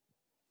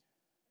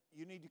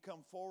 You need to come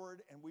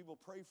forward and we will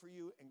pray for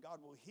you and God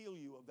will heal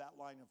you of that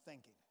line of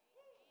thinking.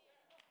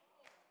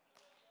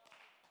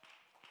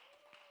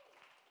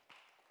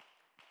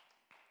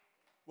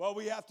 Well,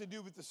 we have to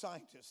do what the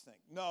scientists think.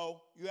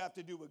 No, you have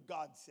to do what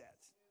God says.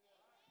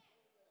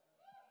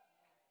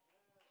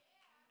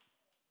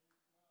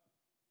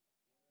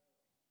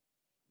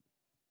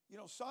 You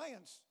know,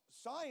 science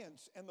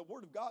and the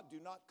Word of God do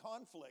not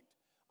conflict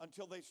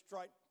until they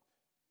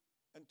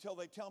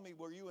tell me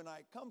where you and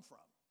I come from.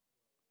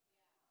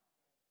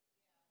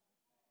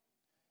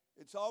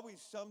 It's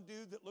always some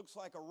dude that looks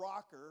like a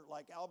rocker,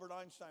 like Albert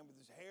Einstein with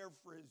his hair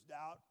frizzed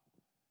out,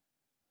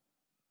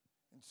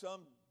 and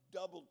some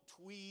double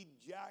tweed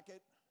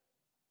jacket.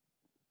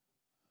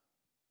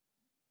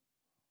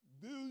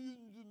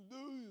 Billions and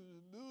billions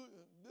and billions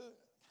and billions.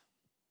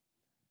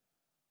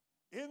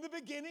 In the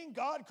beginning,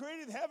 God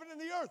created heaven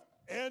and the earth.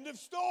 End of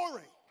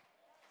story.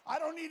 I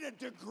don't need a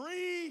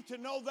degree to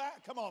know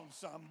that. Come on,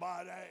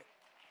 somebody.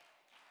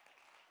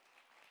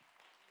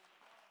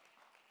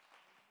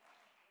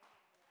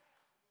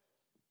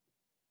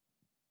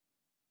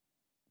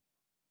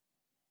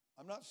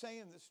 I'm not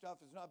saying this stuff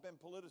has not been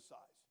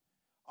politicized.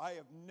 I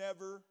have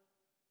never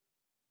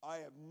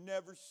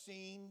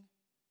seen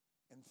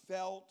and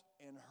felt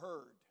and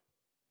heard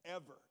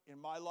ever in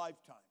my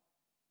lifetime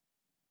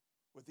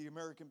what the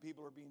American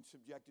people are being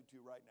subjected to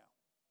right now.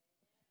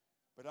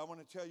 But I want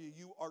to tell you,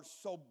 you are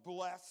so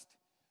blessed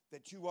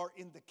that you are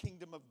in the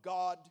kingdom of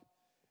God,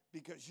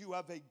 because you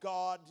have a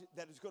God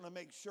that is going to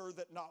make sure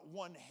that not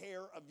one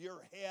hair of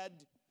your head,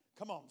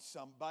 come on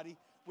somebody,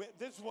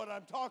 this is what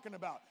I'm talking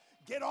about.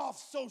 Get off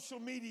social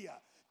media.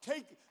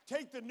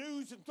 take the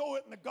news and throw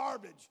it in the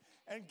garbage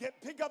and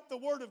pick up the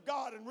Word of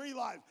God and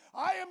realize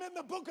I am in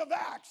the book of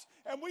Acts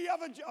and we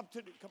have a job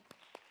to do. Come.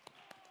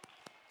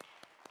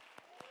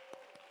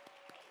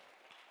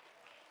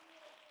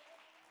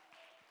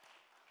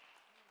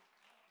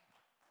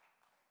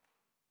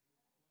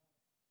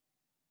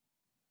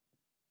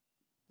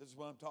 This is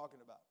what I'm talking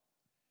about.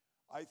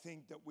 I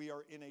think that we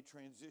are in a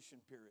transition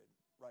period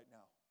right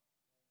now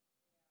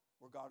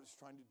where God is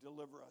trying to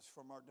deliver us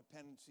from our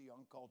dependency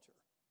on culture.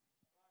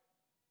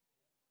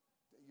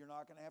 You're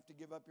not going to have to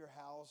give up your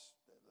house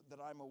that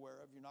I'm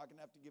aware of. You're not going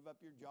to have to give up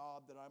your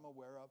job that I'm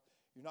aware of.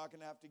 You're not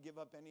going to have to give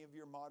up any of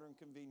your modern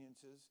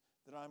conveniences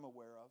that I'm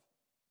aware of.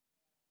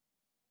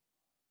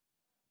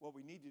 What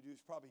we need to do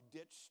is probably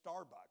ditch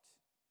Starbucks.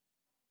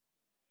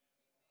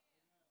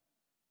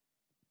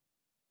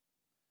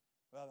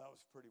 Well, that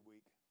was pretty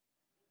weak.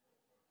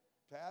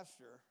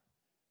 Pastor,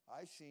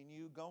 I seen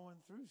you going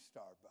through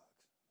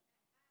Starbucks.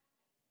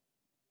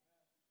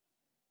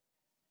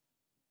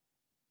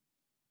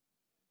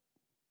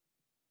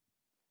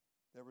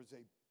 There was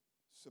a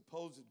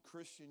supposed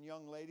Christian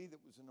young lady that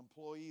was an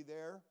employee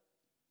there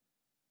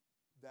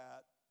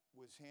that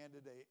was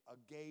handed a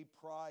gay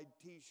pride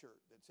t-shirt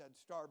that said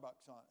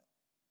Starbucks on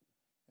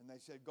it. And they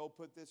said, go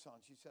put this on.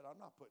 She said, I'm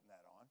not putting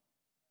that on.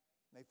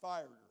 And they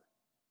fired her.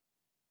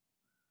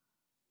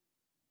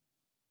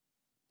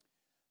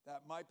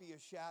 That might be a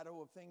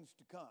shadow of things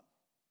to come.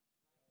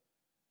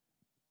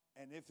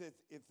 And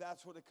if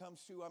that's what it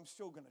comes to, I'm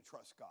still going to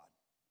trust God.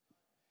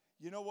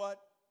 You know what?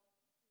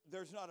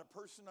 There's not a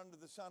person under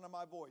the sound of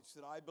my voice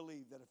that I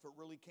believe that if it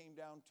really came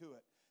down to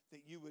it,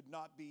 that you would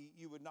not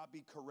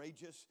be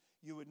courageous,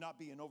 you would not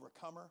be an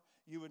overcomer,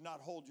 you would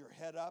not hold your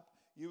head up,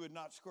 you would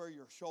not square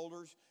your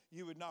shoulders,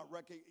 you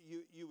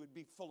would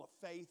be full of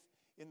faith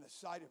in the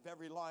sight of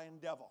every lying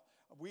devil.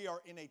 We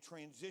are in a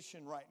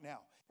transition right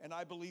now, and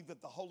I believe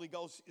that the Holy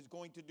Ghost is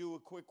going to do a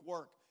quick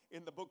work.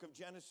 In the book of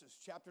Genesis,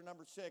 chapter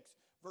number 6,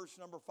 verse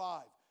number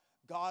 5,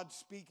 God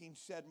speaking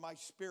said, my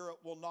spirit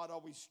will not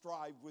always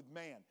strive with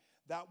man.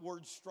 That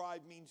word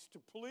strive means to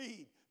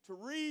plead, to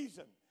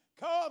reason.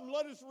 Come,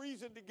 let us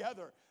reason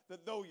together,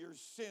 that though your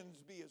sins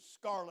be as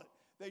scarlet,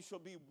 they shall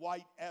be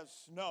white as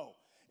snow.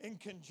 In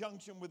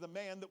conjunction with a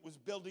man that was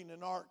building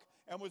an ark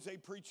and was a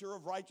preacher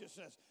of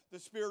righteousness, the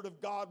Spirit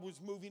of God was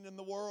moving in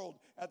the world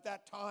at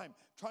that time,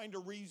 trying to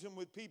reason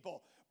with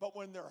people. But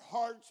when their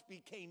hearts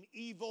became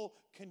evil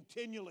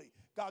continually,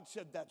 God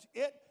said, that's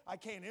it. I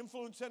can't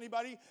influence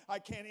anybody. I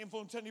can't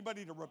influence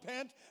anybody to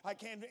repent. I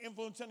can't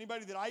influence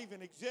anybody that I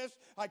even exist.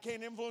 I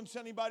can't influence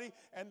anybody.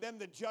 And then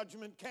the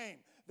judgment came.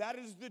 That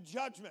is the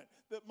judgment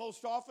that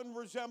most often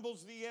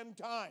resembles the end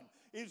time,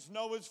 is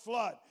Noah's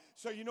flood.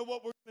 So you know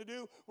what we're going to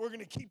do? We're going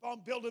to keep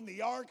on building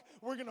the ark.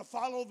 We're going to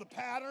follow the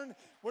pattern.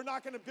 We're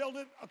not going to build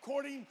it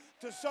according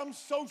to some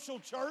social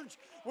church.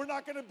 We're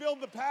not going to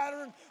build the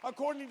pattern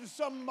according to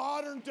some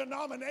modern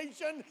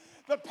denomination.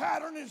 The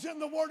pattern is in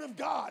the Word of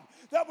God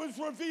that was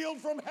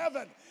revealed from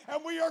heaven.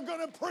 And we are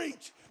going to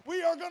preach.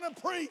 We are going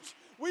to preach.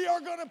 We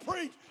are going to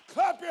preach.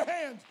 Clap your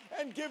hands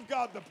and give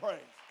God the praise.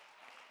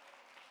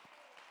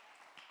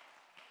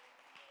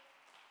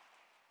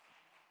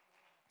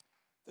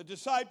 The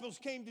disciples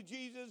came to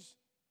Jesus.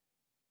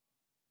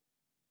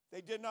 They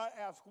did not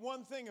ask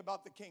one thing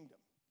about the kingdom.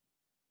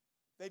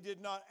 They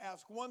did not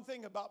ask one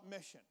thing about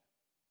mission.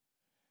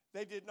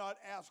 They did not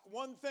ask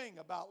one thing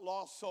about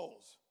lost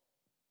souls.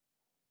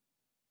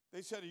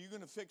 They said, are you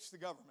going to fix the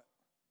government?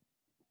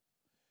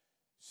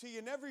 See,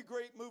 in every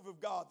great move of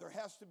God, there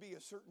has to be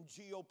a certain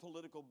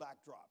geopolitical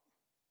backdrop.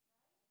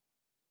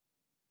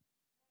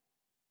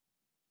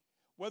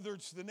 Whether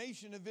it's the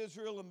nation of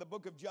Israel in the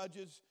book of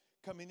Judges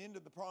coming into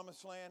the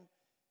promised land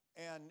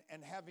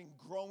and having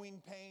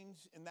growing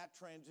pains in that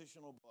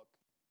transitional book.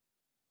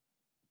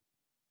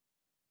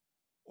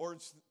 Or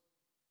it's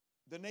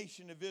the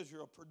nation of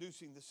Israel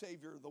producing the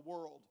Savior of the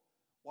world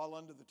while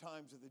under the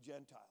times of the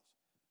Gentiles.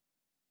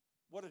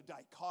 What a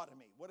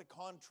dichotomy, what a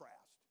contrast,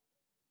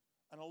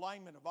 an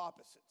alignment of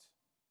opposites.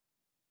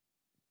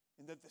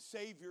 In that the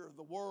Savior of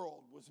the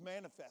world was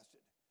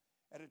manifested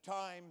at a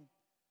time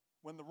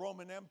when the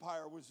Roman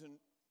Empire was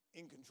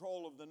in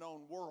control of the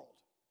known world.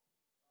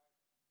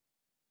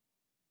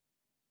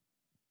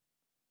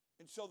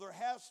 And so there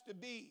has to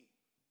be,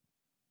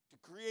 to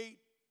create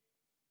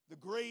the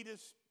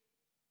greatest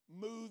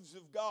moves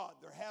of God,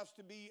 there has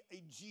to be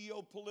a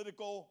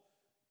geopolitical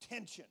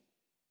tension.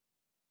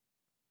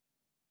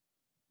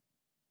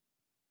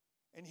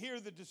 And here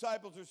the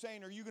disciples are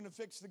saying, are you going to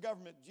fix the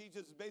government?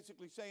 Jesus is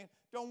basically saying,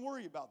 don't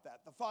worry about that.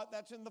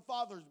 That's in the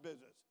Father's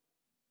business.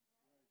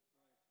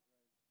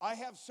 I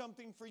have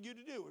something for you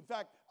to do. In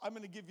fact, I'm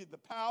going to give you the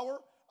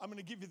power. I'm going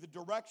to give you the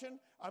direction.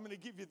 I'm going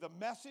to give you the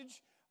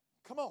message.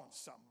 Come on,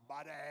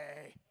 somebody.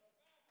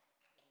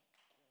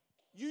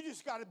 You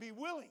just got to be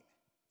willing.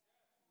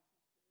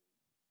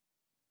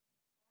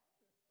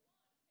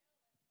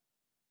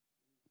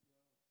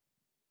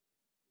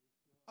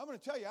 I'm going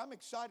to tell you, I'm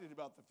excited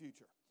about the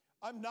future.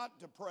 I'm not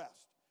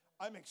depressed.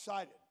 I'm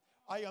excited.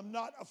 I am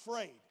not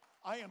afraid.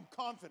 I am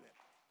confident.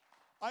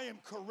 I am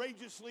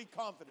courageously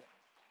confident.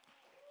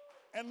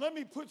 And let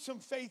me put some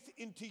faith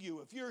into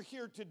you. If you're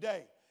here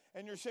today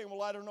and you're saying,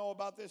 well, I don't know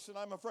about this and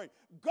I'm afraid.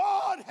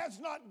 God has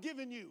not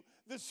given you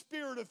the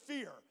spirit of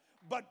fear,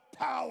 but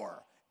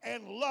power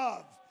and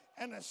love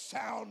and a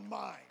sound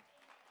mind.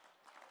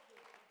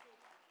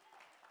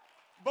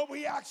 But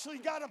we actually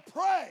got to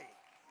pray.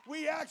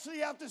 We actually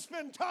have to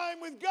spend time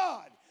with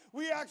God.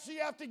 We actually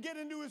have to get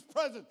into his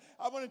presence.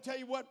 I want to tell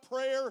you what,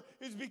 prayer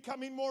is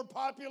becoming more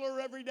popular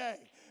every day.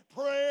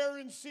 Prayer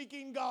and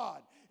seeking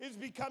God is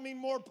becoming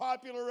more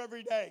popular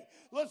every day.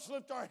 Let's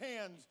lift our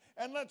hands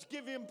and let's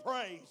give him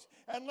praise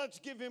and let's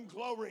give him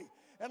glory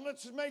and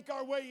let's make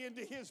our way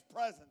into his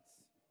presence.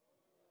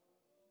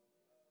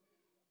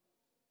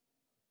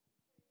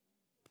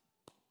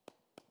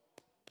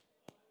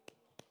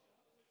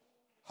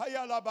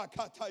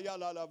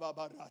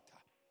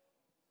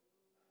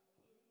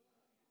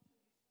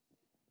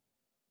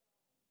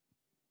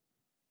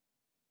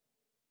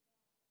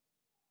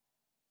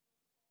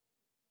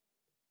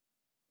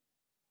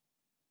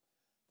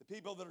 The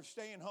people that are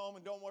staying home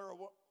and don't want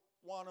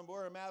to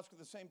wear a mask are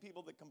the same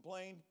people that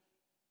complained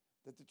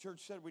that the church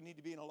said we need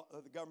to be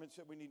the government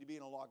said we need to be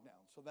in a lockdown.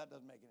 So that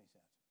doesn't make any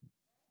sense.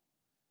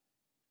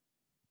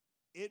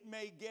 It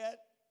may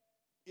get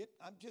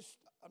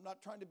I'm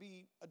not trying to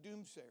be a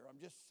doomsayer. I'm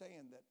just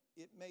saying that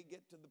it may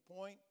get to the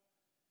point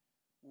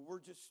where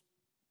we're just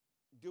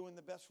doing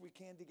the best we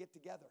can to get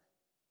together.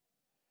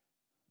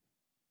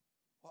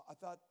 Well, I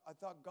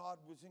thought God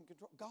was in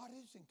control. God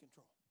is in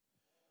control.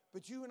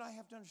 But you and I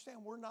have to understand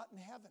we're not in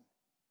heaven.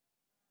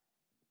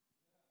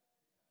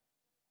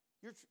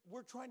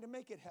 We're trying to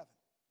make it heaven.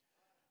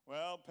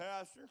 Well,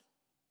 Pastor,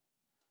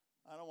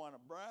 I don't want to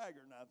brag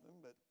or nothing,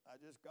 but I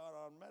just got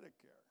on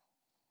Medicare.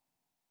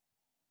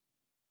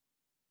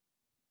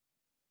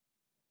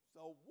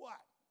 So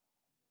what?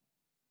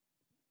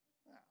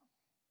 Well,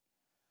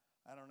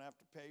 I don't have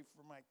to pay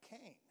for my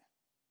cane.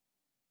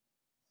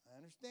 I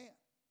understand.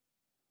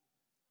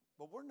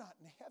 But we're not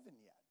in heaven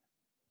yet.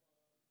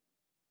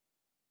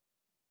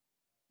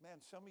 Man,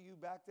 some of you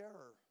back there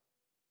are,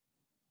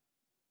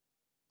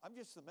 I'm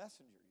just the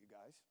messenger, you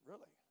guys,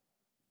 really.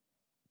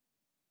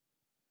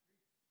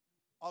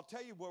 I'll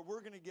tell you where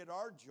we're going to get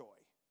our joy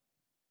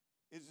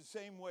is the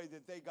same way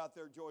that they got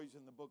their joys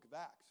in the book of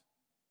Acts,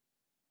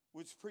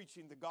 was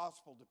preaching the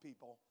gospel to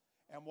people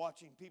and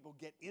watching people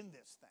get in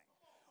this thing,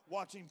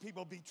 watching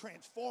people be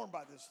transformed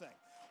by this thing,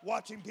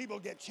 watching people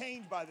get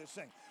changed by this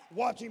thing,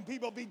 watching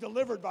people be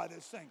delivered by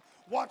this thing,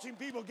 watching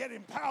people get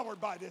empowered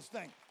by this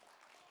thing.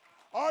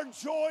 Our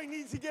joy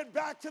needs to get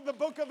back to the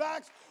book of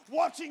Acts,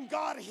 watching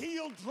God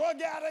heal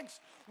drug addicts,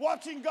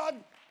 watching God.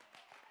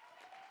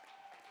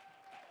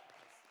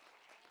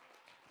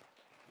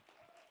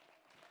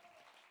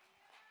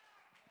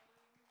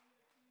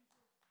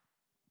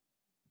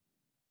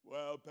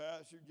 Well,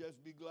 Pastor,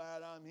 just be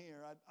glad I'm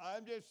here.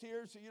 I'm just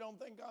here so you don't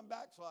think I'm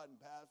backsliding,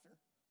 Pastor.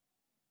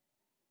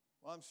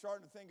 Well, I'm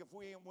starting to think if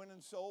we ain't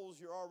winning souls,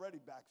 you're already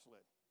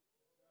backslid.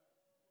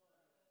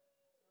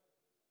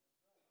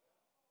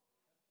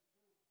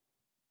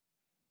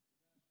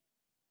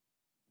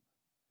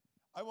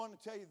 I want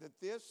to tell you that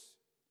this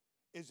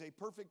is a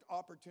perfect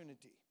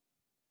opportunity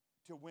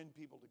to win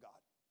people to God.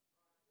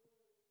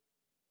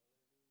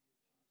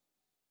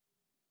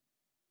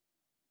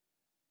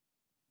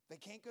 They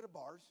can't go to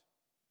bars.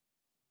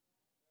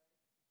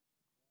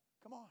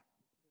 Come on.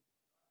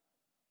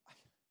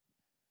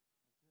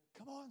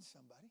 Come on,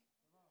 somebody.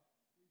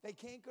 They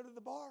can't go to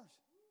the bars.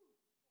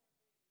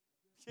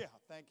 Yeah,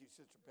 thank you,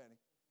 Sister Penny.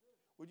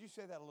 Would you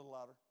say that a little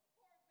louder?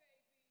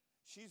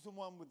 She's the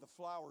one with the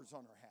flowers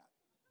on her hat.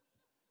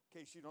 In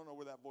case you don't know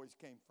where that voice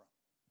came from.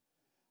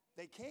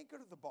 They can't go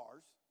to the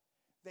bars.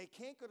 They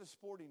can't go to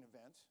sporting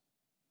events.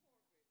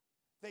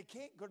 They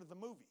can't go to the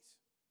movies.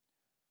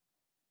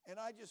 And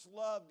I just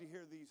love to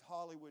hear these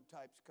Hollywood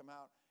types come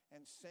out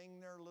and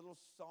sing their little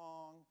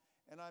song.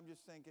 And I'm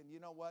just thinking, you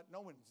know what?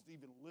 No one's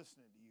even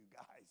listening to you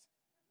guys.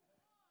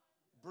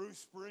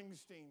 Bruce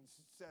Springsteen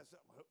says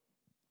something.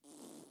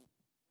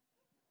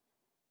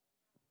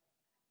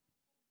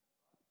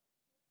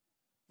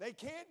 They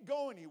can't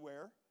go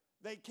anywhere.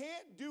 They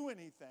can't do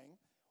anything.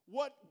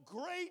 What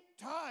great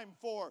time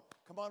for,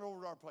 come on over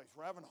to our place.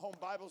 We're having home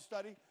Bible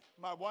study.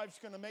 My wife's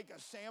going to make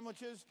us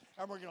sandwiches,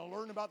 and we're going to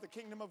learn about the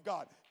kingdom of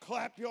God.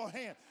 Clap your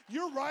hand.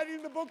 You're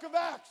writing the book of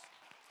Acts.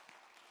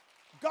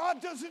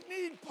 God doesn't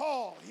need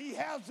Paul. He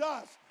has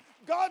us.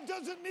 God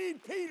doesn't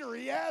need Peter.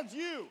 He has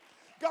you.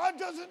 God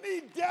doesn't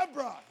need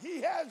Deborah.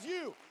 He has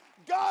you.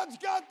 God's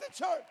got the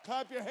church.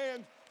 Clap your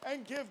hands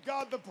and give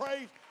God the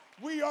praise.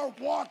 We are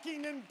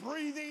walking and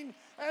breathing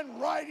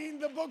and writing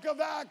the book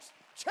of Acts,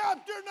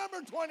 chapter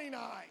number 29.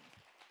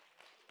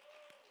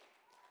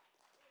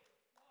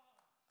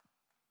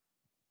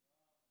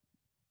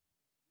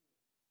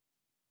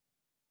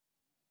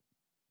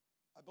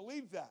 I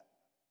believe that.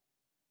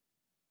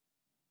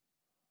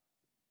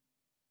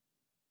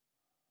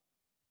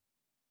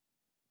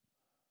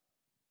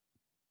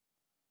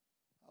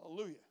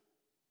 Hallelujah.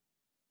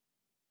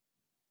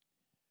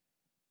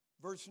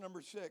 Verse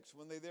number 6,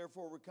 when they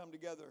therefore were come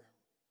together,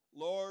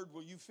 Lord,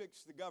 will you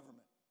fix the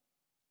government?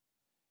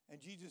 And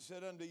Jesus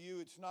said unto you,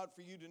 it's not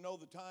for you to know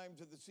the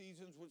times of the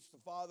seasons which the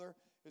Father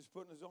has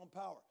put in his own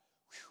power.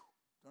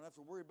 Whew, don't have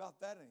to worry about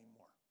that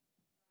anymore.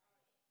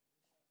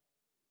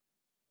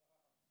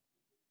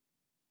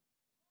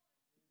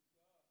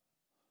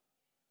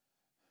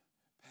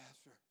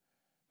 Pastor,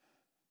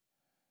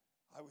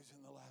 I was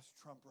in the last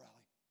Trump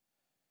rally,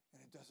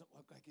 and it doesn't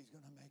look like he's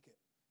going to make it.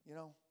 You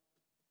know,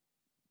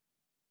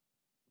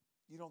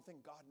 you don't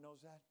think God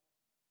knows that?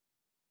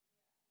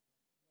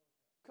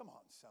 Come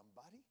on,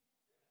 somebody.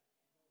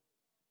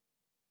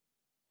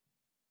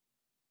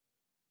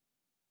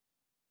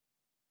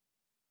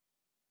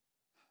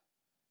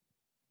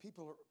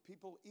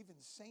 People, even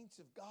saints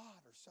of God,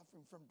 are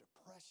suffering from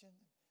depression,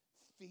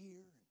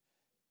 fear.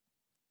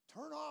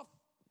 Turn off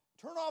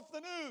the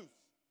news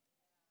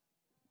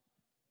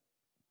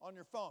on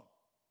your phone.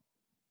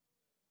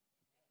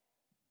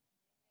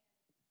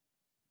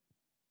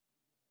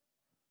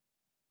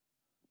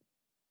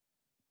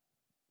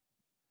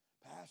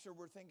 Pastor,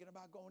 we're thinking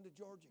about going to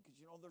Georgia because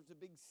there's a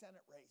big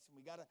Senate race, and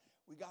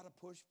we gotta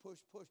push.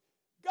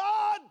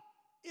 God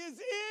is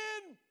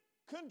in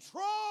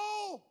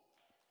control.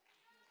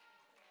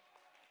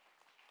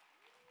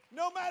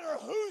 No matter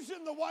who's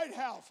in the White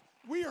House,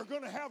 we are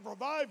going to have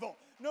revival.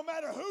 No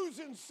matter who's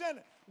in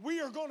Senate,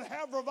 we are going to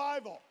have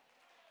revival.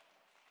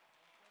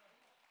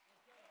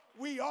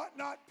 We ought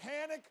not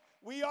panic.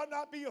 We ought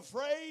not be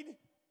afraid.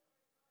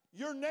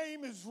 Your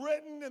name is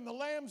written in the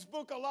Lamb's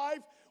Book of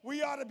Life.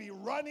 We ought to be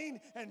running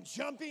and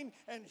jumping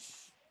and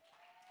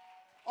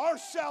our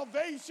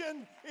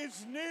salvation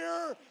is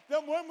nearer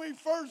than when we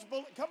first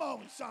believed. Come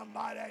on,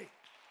 somebody.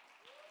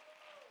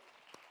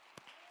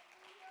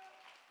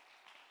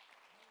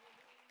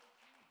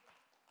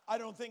 I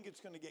don't think it's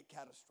going to get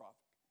catastrophic.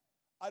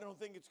 I don't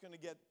think it's going to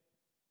get.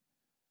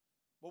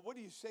 But what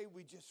do you say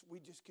we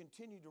just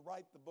continue to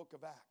write the book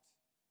of Acts?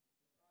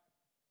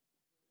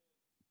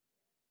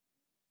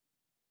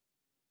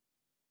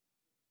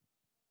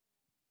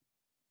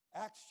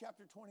 Acts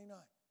chapter 29.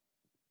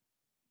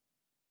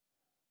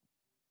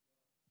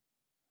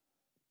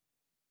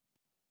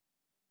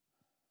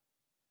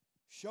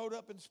 Showed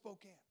up in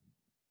Spokane.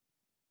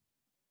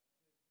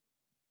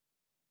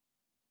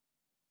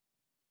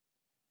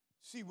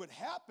 See, what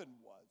happened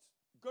was,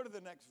 go to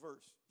the next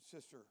verse,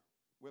 Sister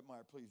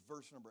Whitmire, please,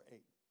 verse number 8.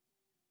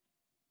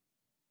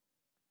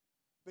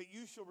 But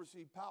you shall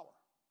receive power.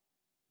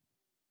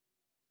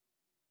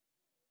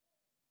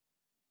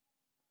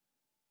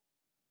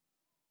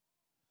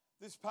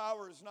 This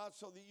power is not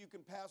so that you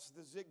can pass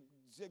the Zig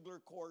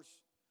Ziglar course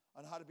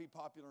on how to be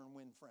popular and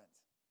win friends.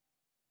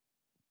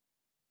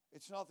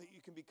 It's not that you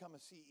can become a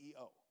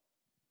CEO.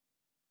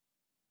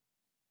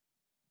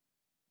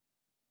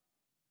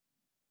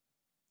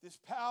 This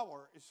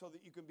power is so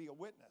that you can be a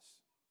witness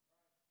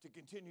to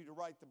continue to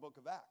write the book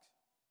of Acts.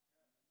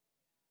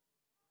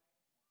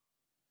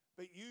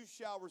 But you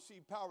shall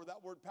receive power.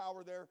 That word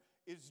power there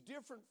is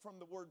different from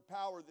the word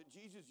power that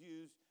Jesus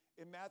used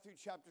in Matthew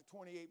chapter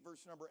 28,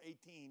 verse number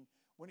 18,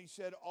 when he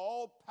said,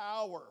 all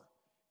power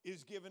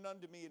is given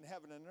unto me in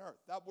heaven and earth.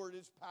 That word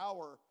is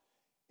power.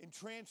 In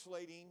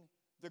translating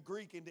the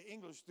Greek into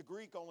English, the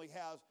Greek only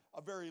has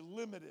a very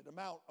limited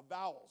amount of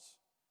vowels.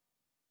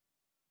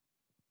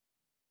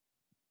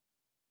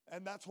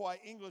 And that's why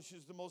English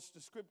is the most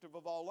descriptive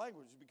of all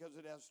languages, because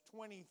it has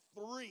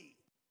 23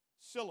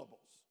 syllables.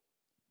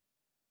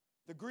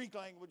 The Greek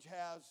language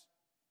has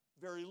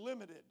very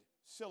limited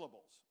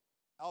syllables,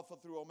 alpha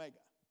through omega.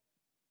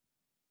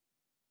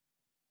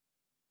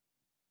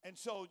 And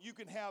so you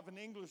can have an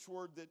English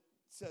word that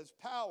says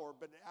power,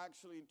 but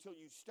actually until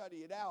you study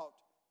it out,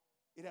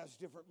 it has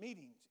different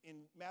meanings. In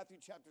Matthew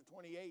chapter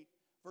 28,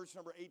 verse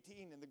number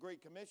 18, in the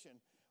Great Commission,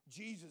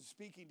 Jesus,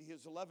 speaking to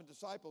his 11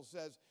 disciples,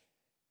 says,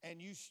 and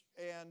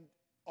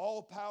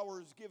all power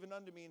is given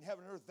unto me in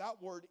heaven and earth.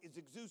 That word is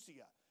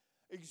exousia.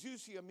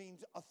 Exousia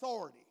means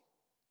authority.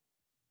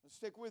 Let's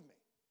stick with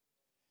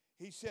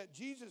me.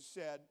 Jesus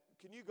said,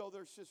 can you go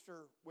there,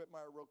 Sister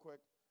Whitmire, real quick?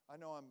 I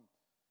know I'm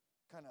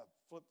kind of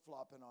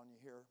flip-flopping on you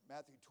here.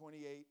 Matthew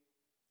 28,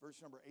 verse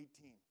number 18.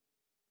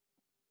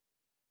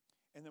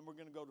 And then we're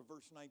going to go to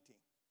verse 19.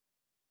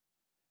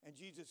 And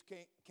Jesus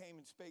came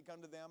and spake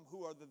unto them.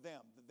 Who are the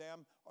them? The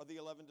them are the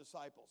 11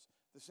 disciples.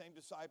 The same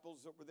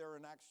disciples that were there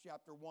in Acts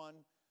chapter 1,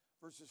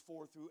 verses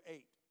 4 through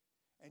 8.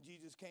 And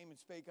Jesus came and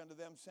spake unto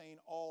them, saying,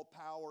 all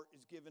power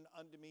is given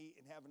unto me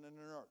in heaven and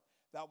on earth.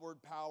 That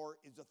word power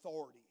is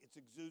authority. It's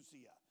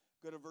exousia.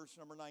 Go to verse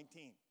number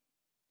 19.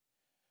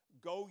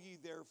 Go ye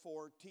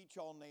therefore, teach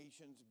all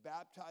nations,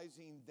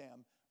 baptizing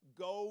them.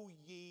 Go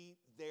ye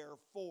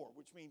therefore,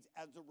 which means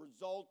as a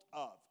result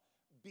of,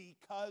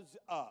 because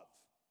of.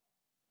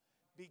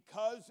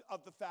 Because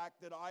of the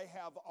fact that I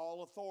have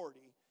all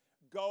authority,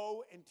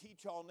 go and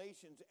teach all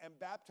nations and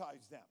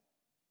baptize them.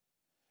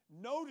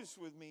 Notice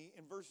with me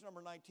in verse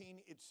number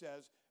 19, it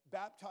says,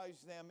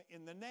 baptize them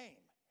in the name,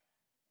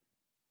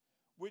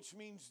 which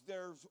means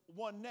there's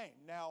one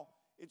name. Now,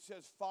 it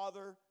says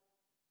Father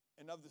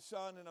and of the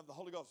Son and of the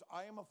Holy Ghost.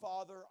 I am a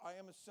father, I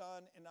am a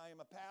son, and I am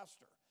a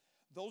pastor.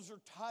 Those are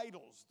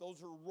titles.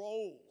 Those are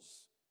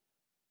roles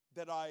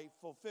that I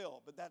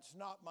fulfill. But that's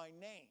not my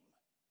name,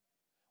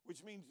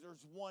 which means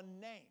there's one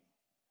name.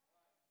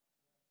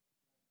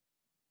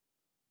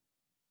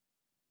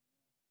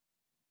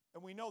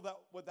 And we know that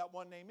what that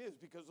one name is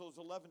because those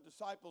 11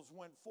 disciples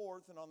went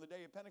forth, and on the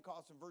day of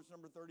Pentecost in verse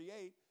number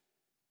 38,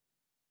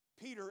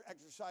 Peter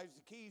exercised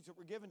the keys that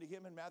were given to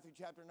him in Matthew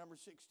chapter number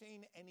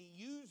 16, and he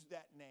used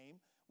that name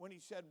when he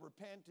said,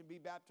 repent and be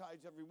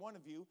baptized every one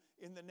of you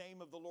in the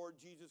name of the Lord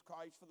Jesus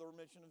Christ for the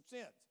remission of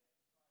sins.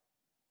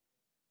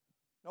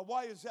 Now,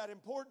 why is that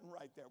important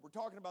right there? We're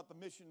talking about the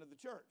mission of the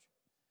church.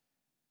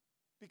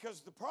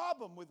 Because the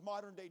problem with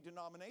modern day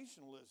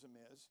denominationalism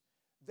is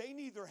they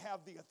neither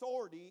have the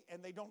authority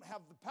and they don't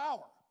have the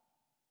power.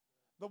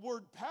 The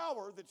word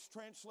power that's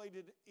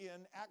translated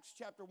in Acts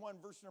chapter 1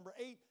 verse number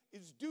 8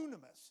 is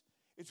dunamis.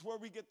 It's where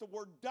we get the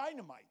word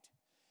dynamite.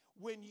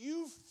 When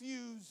you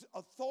fuse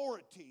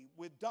authority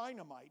with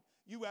dynamite,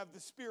 you have the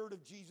Spirit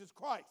of Jesus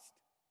Christ.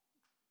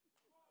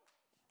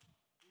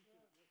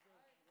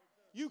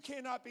 You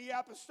cannot be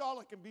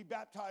apostolic and be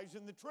baptized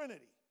in the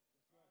Trinity.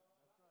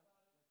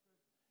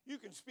 You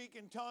can speak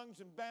in tongues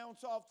and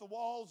bounce off the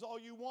walls all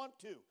you want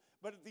to.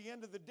 But at the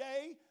end of the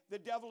day, the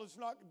devil is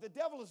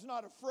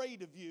not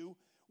afraid of you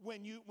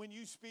when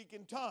you speak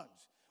in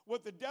tongues.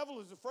 What the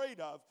devil is afraid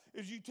of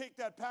is you take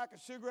that pack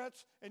of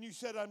cigarettes and you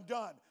said, I'm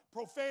done.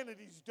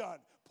 Profanity's done.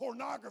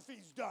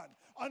 Pornography's done.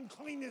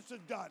 Uncleanness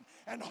is done.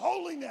 And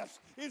holiness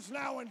is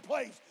now in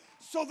place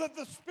so that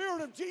the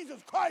Spirit of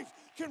Jesus Christ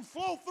can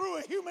flow through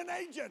a human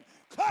agent.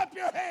 Clap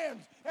your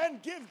hands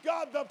and give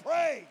God the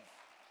praise.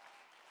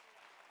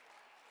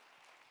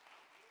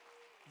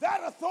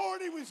 That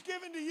authority was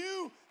given to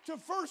you to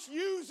first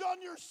use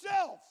on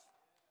yourself.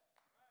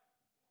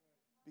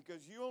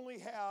 Because you only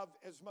have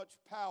as much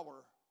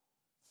power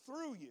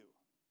through you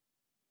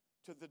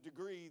to the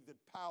degree that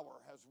power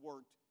has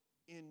worked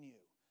in you.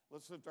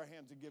 Let's lift our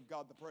hands and give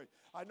God the praise.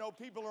 I know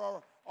people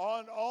are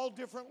on all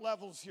different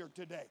levels here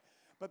today,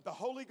 but the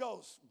Holy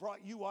Ghost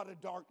brought you out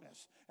of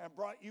darkness and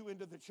brought you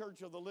into the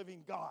church of the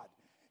living God.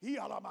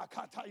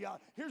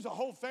 Here's a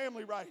whole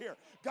family right here.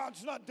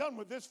 God's not done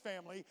with this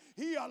family.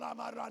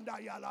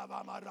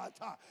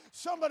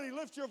 Somebody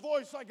lift your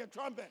voice like a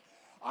trumpet.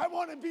 I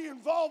want to be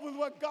involved with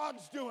what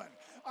God's doing.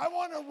 I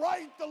want to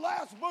write the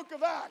last book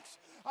of Acts.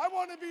 I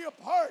want to be a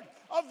part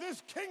of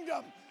this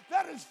kingdom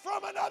that is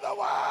from another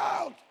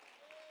world.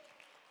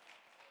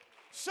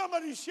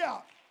 Somebody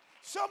shout.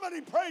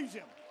 Somebody praise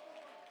him.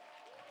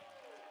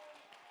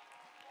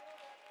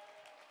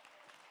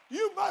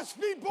 You must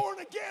be born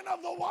again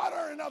of the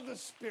water and of the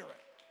Spirit.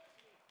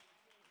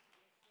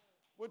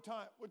 What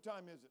time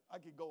is it? I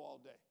could go all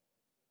day.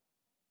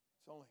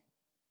 It's only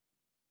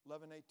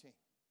 11:18.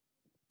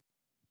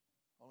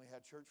 Only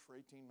had church for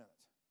 18 minutes.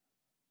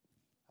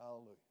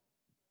 Hallelujah.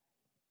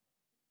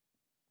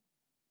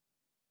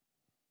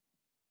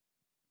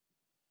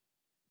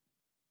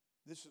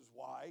 This is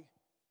why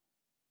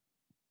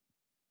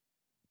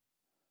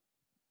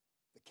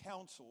the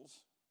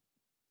councils,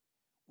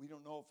 we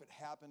don't know if it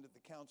happened at the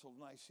Council of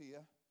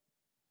Nicaea,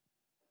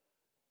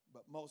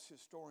 but most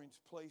historians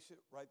place it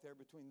right there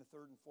between the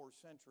 3rd and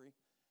 4th century.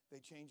 They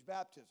changed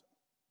baptism.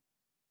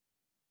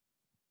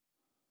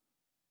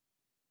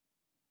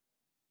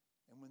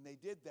 And when they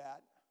did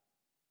that,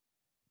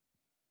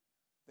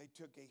 they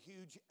took a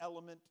huge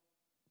element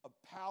of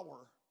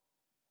power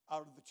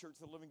out of the church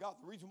of the living God.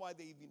 The reason why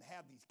they even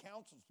had these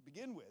councils to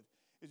begin with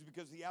is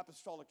because the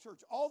apostolic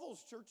church, all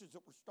those churches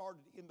that were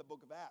started in the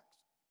book of Acts,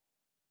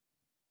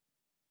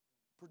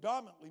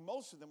 predominantly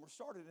most of them were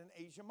started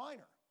in Asia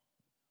Minor,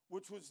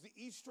 which was the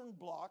eastern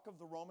bloc of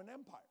the Roman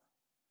Empire.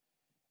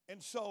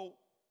 And so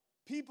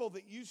people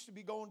that used to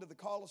be going to the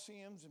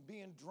Colosseums and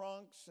being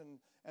drunks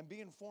and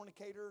being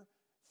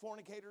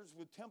fornicators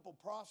with temple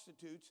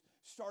prostitutes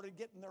started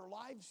getting their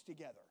lives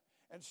together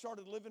and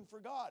started living for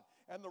God.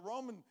 And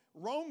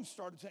Rome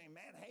started saying,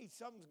 man, hey,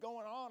 something's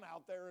going on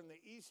out there in the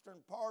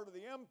eastern part of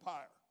the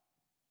empire.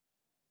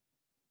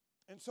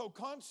 And so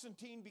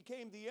Constantine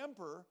became the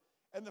emperor,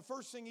 and the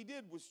first thing he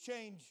did was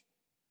change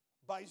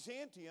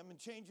Byzantium and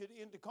change it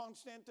into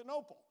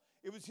Constantinople.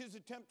 It was his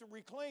attempt to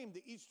reclaim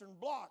the eastern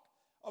bloc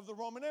of the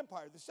Roman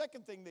Empire. The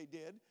second thing they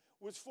did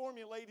was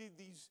formulated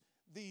these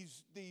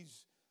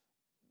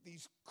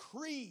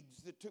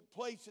creeds that took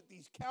place at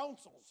these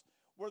councils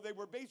where they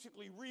were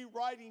basically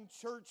rewriting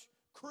church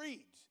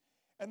creeds.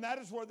 And that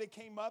is where they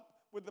came up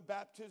with the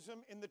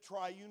baptism in the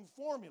triune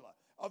formula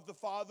of the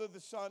Father,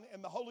 the Son,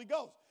 and the Holy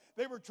Ghost.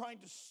 They were trying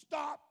to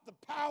stop the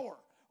power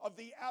of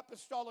the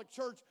apostolic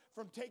church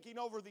from taking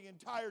over the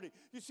entirety.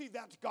 You see,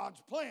 that's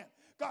God's plan.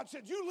 God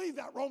said, you leave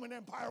that Roman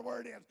Empire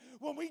where it is.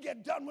 When we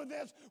get done with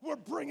this, we're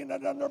bringing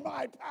it under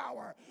my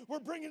power. We're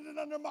bringing it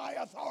under my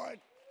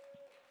authority.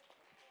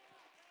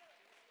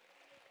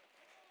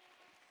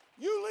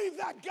 You leave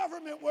that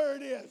government where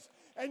it is,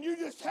 and you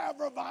just have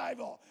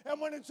revival.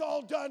 And when it's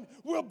all done,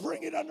 we'll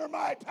bring it under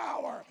my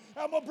power,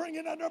 and we'll bring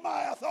it under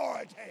my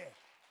authority.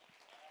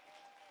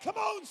 Come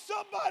on,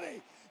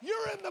 somebody.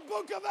 You're in the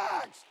book of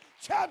Acts,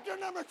 chapter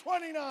number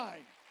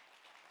 29.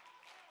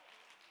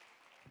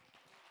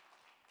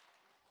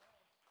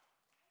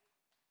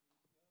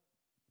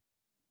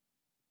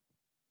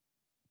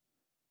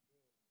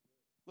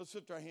 Let's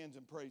lift our hands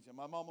and praise Him.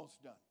 I'm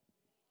almost done.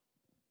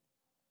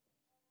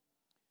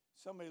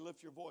 Somebody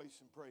lift your voice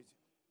and praise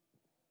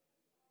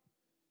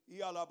Him.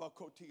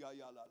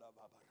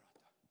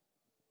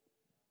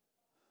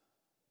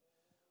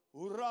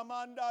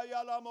 Uramanda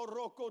yala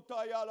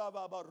morokota yala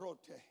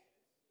babarote.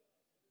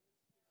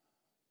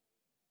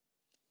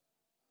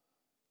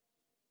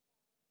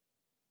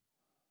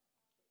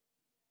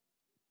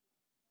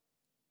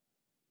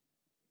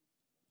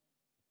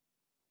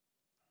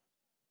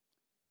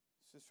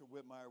 Sister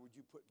Whitmire, would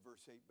you put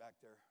verse 8 back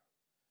there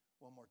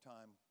one more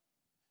time?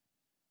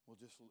 We'll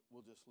just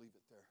leave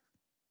it there.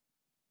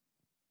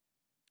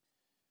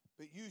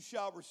 But you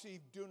shall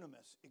receive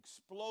dunamis,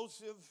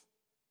 explosive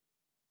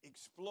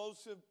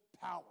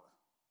power.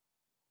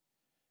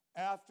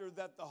 After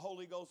that the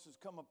Holy Ghost has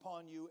come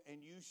upon you,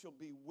 and you shall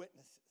be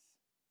witnesses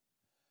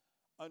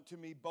unto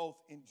me both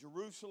in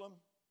Jerusalem,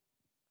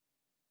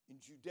 in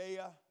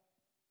Judea,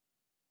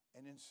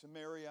 and in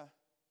Samaria.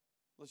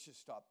 Let's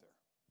just stop there.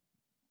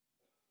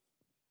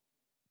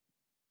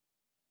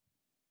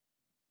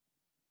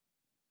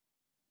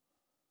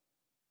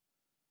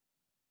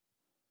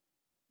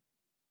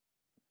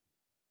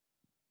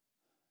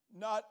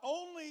 Not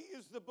only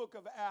is the book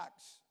of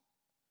Acts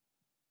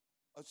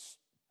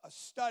a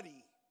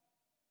study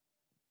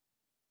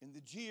in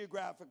the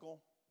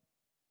geographical,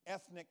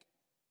 ethnic,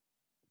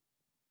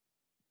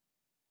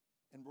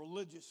 and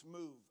religious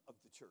move of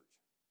the church,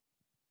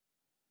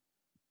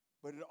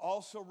 but it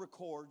also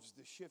records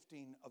the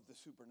shifting of the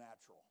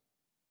supernatural.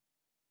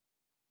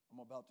 I'm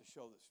about to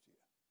show this to you.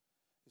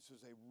 This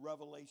was a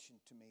revelation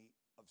to me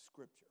of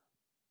Scripture.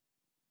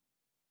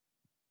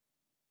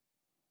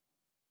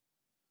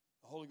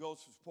 The Holy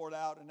Ghost was poured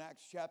out in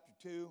Acts chapter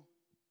 2.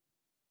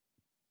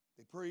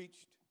 They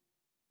preached.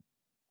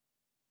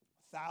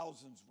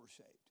 Thousands were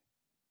saved.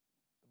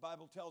 The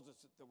Bible tells us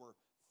that there were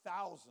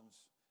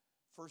thousands.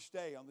 First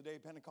day, on the day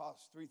of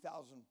Pentecost,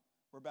 3,000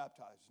 were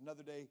baptized.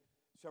 Another day,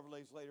 several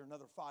days later,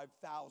 another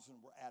 5,000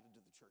 were added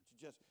to the church. It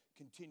just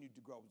continued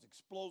to grow. It was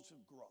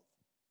explosive growth.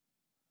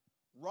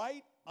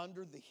 Right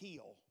under the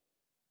heel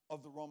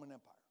of the Roman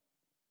Empire.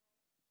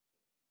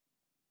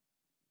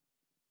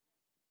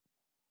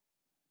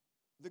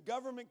 The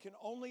government can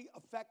only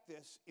affect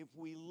this if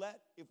we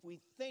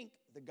think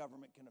the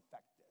government can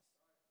affect this.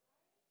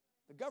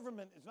 The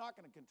government is not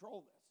going to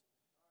control this.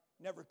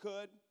 Never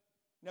could,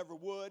 never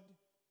would,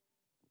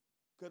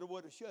 coulda,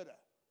 woulda, shoulda.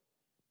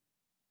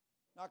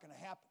 Not going to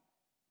happen.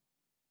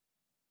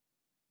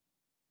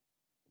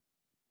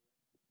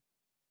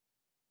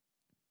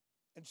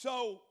 And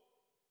so,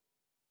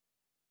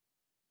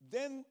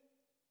 then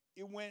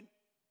it went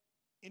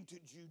into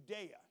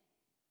Judea,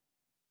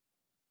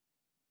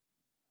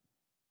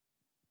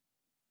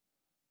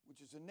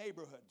 which is a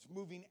neighborhood. It's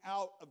moving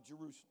out of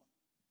Jerusalem.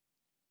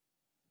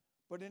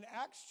 But in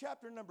Acts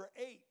chapter number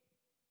 8,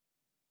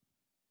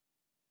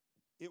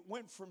 it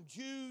went from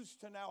Jews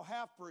to now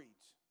half-breeds.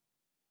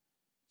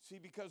 See,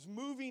 because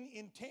moving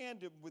in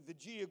tandem with the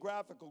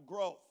geographical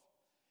growth,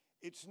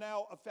 it's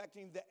now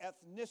affecting the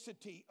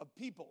ethnicity of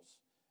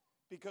peoples.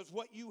 Because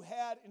what you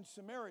had in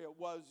Samaria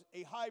was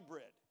a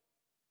hybrid.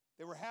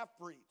 They were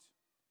half-breeds.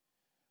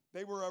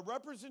 They were a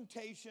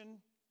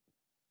representation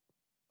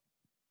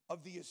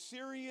of the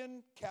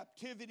Assyrian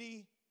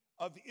captivity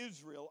of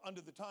Israel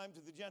under the times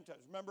of the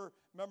Gentiles. Remember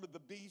the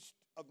beast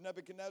of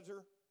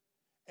Nebuchadnezzar?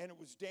 And it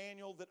was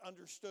Daniel that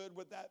understood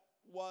what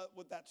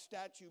that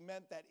statue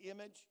meant, that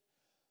image.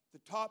 The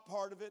top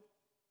part of it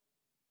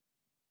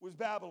was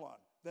Babylon.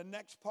 The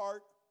next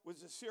part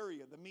was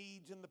Assyria, the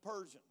Medes and the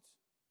Persians.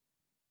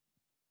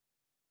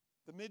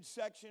 The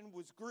midsection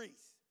was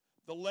Greece.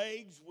 The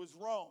legs was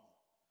Rome.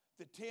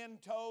 The 10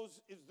 toes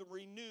is the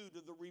renewed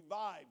or the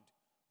revived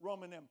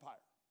Roman Empire.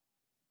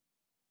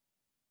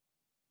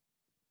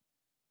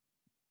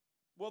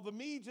 Well, the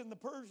Medes and the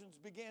Persians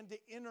began to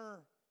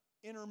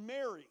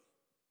intermarry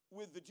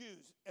with the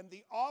Jews, and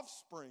the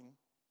offspring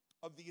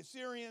of the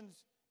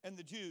Assyrians and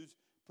the Jews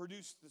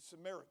produced the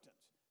Samaritans.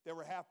 They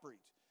were half-breeds.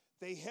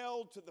 They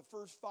held to the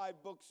first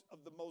 5 books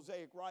of the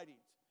Mosaic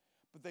writings,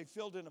 but they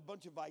filled in a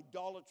bunch of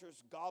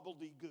idolatrous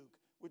gobbledygook,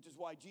 which is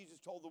why Jesus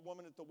told the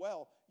woman at the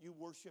well, "You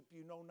worship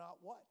you know not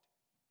what."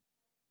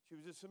 She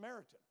was a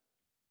Samaritan.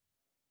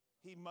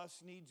 He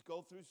must needs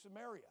go through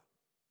Samaria.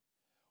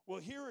 Well,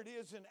 here it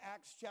is in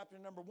Acts chapter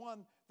number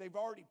 1. They've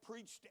already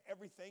preached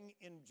everything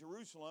in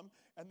Jerusalem,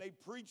 and they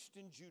preached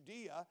in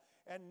Judea,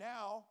 and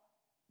now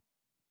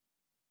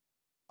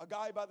a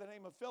guy by the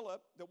name of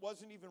Philip that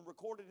wasn't even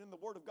recorded in the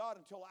Word of God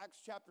until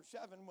Acts chapter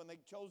 7, when they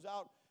chose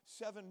out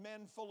 7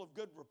 men full of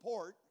good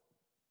report,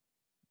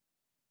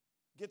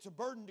 gets a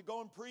burden to go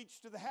and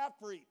preach to the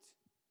half-breeds.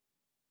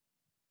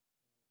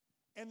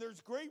 And there's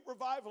great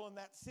revival in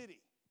that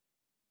city.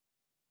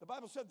 The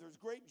Bible said there's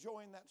great joy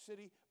in that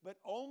city, but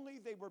only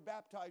they were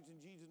baptized in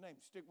Jesus' name.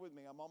 Stick with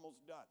me, I'm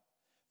almost done.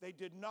 They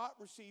did not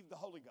receive the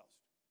Holy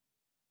Ghost.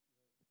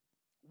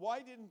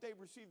 Why didn't they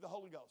receive the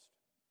Holy Ghost?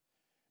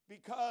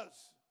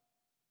 Because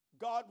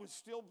God was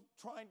still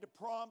trying to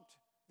prompt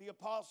the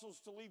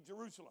apostles to leave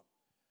Jerusalem.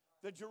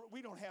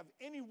 We don't have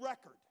any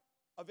record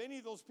of any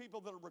of those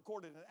people that are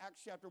recorded in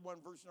Acts chapter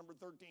 1, verse number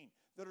 13,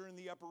 that are in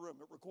the upper room.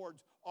 It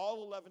records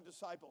all 11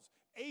 disciples.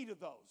 8 of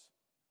those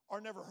are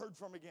never heard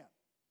from again.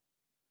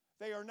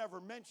 They are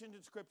never mentioned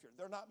in Scripture.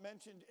 They're not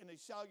mentioned in a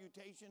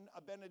salutation,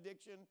 a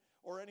benediction,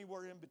 or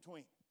anywhere in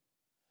between.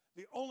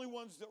 The only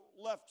ones that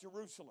left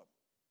Jerusalem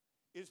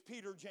is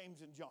Peter,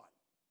 James, and John.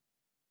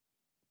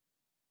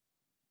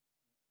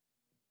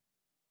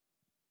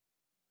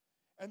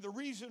 And the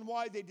reason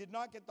why they did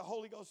not get the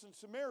Holy Ghost in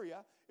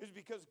Samaria is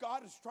because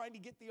God is trying to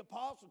get the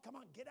apostles. Come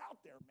on, get out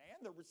there, man.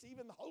 They're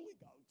receiving the Holy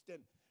Ghost.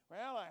 And,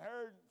 well, I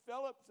heard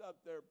Philip's up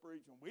there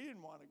preaching. We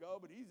didn't want to go,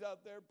 but he's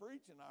out there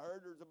preaching. I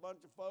heard there's a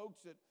bunch of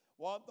folks that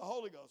want the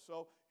Holy Ghost.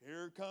 So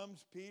here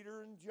comes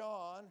Peter and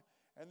John,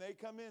 and they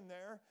come in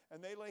there,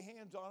 and they lay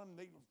hands on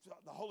them.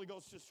 The Holy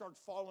Ghost just starts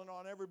falling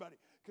on everybody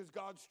because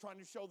God's trying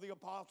to show the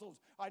apostles,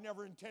 I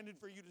never intended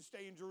for you to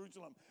stay in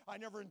Jerusalem. I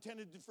never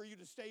intended for you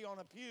to stay on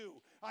a pew.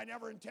 I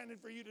never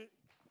intended for you to...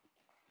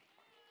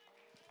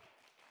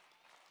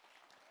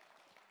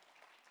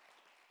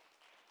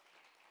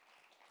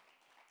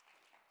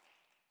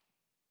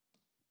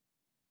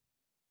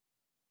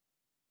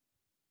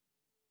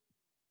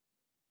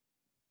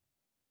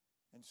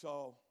 And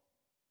so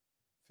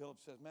Philip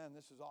says, man,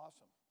 this is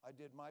awesome. I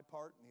did my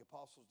part and the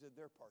apostles did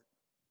their part.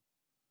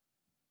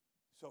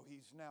 So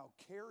he's now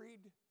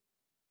carried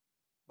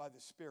by the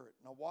Spirit.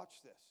 Now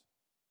watch this.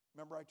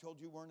 Remember I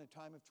told you we're in a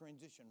time of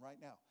transition right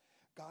now.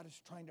 God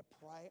is trying to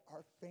pry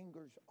our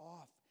fingers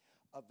off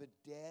of a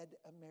dead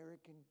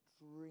American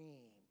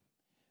dream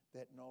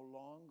that no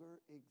longer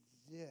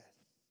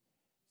exists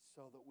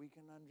so that we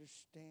can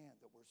understand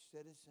that we're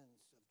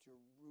citizens of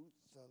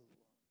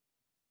Jerusalem.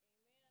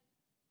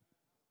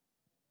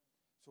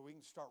 So we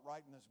can start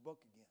writing this book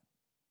again.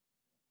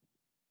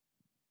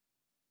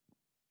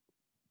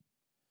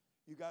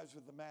 You guys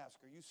with the mask,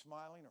 are you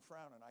smiling or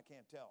frowning? I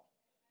can't tell.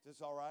 Is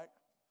this all right?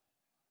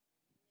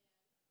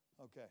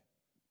 Okay.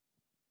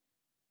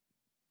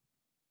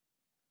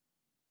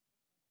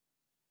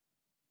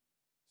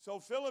 So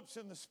Philip's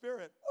in the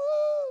Spirit.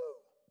 Woo!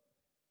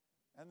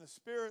 And the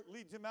Spirit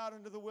leads him out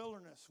into the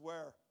wilderness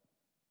where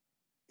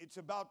it's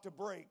about to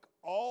break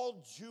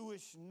all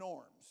Jewish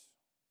norms.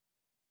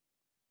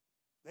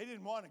 They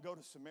didn't want to go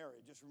to Samaria.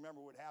 Just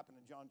remember what happened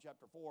in John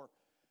chapter 4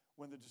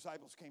 when the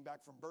disciples came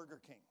back from Burger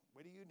King.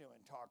 What are you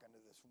doing talking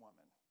to this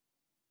woman?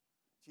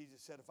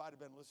 Jesus said, if I'd have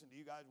been listening to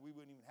you guys, we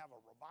wouldn't even have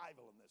a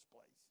revival in this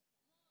place.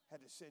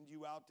 Had to send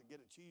you out to get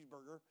a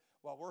cheeseburger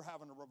while we're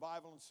having a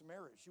revival in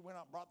Samaria. She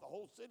went out and brought the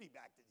whole city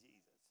back to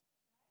Jesus.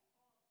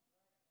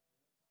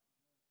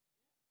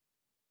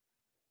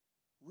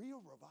 Real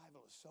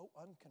revival is so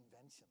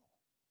unconventional.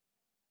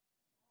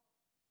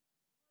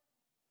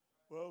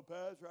 Well,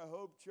 Pastor, I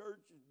hope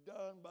church is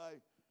done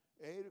by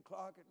 8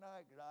 o'clock at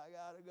night because I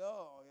got to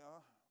go, you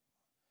know.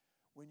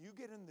 When you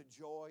get in the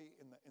joy,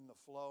 in the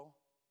flow,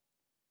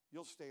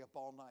 you'll stay up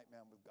all night,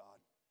 man, with God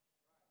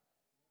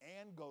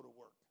and go to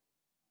work.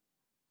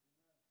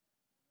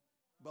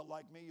 But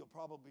like me, you'll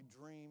probably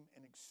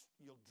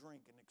you'll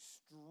drink an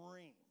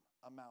extreme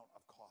amount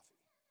of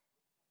coffee.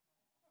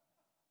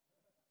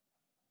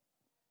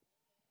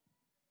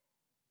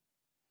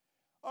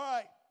 All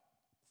right.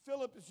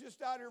 Philip is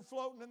just out here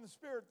floating in the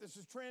Spirit. This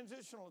is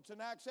transitional. It's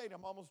in Acts 8.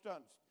 I'm almost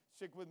done.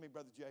 Stick with me,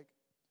 Brother Jake.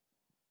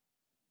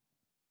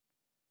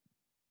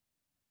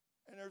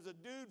 And there's a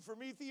dude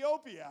from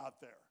Ethiopia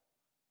out there.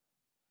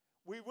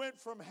 We went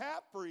from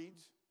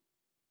half-breeds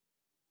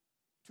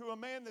to a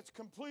man that's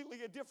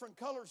completely a different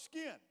color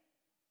skin.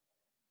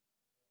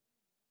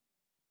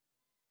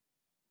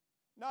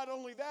 Not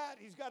only that,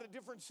 he's got a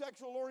different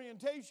sexual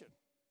orientation.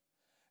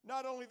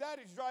 Not only that,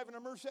 he's driving a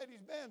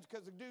Mercedes-Benz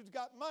because the dude's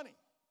got money.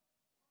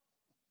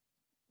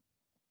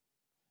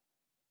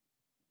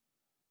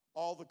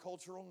 All the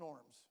cultural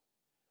norms,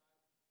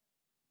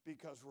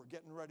 because we're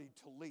getting ready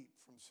to leap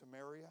from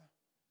Samaria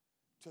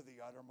to the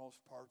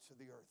uttermost parts of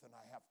the earth. And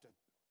I have to.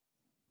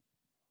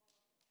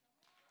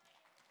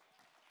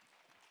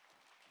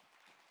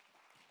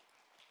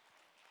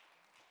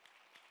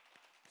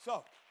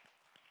 So,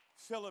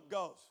 Philip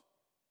goes,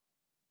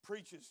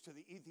 preaches to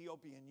the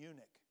Ethiopian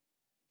eunuch.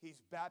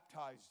 He's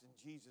baptized in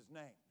Jesus'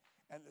 name.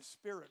 And the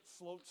Spirit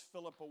floats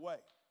Philip away.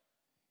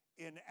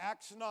 In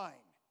Acts 9,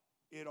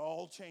 it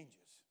all changes.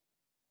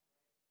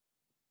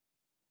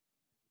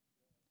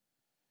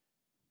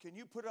 Can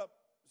you put up,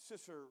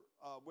 Sister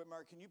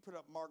Whitmire, can you put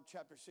up Mark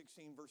chapter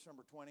 16, verse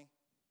number 20?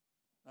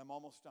 I'm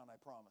almost done, I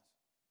promise.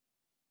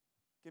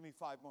 Give me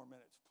 5 more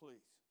minutes,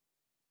 please.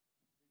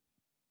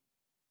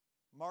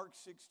 Mark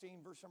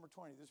 16, verse number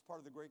 20. This is part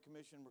of the Great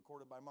Commission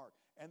recorded by Mark.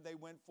 And they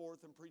went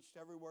forth and preached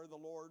everywhere the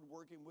Lord,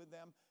 working with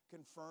them,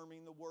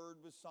 confirming the word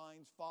with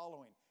signs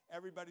following.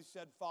 Everybody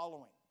said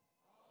following.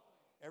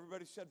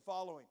 Everybody said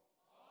following.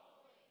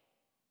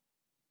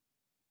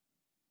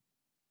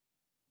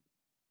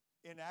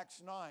 In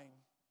Acts 9,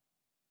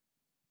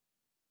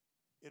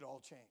 it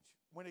all changed.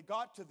 When it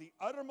got to the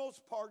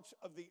uttermost parts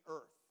of the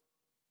earth,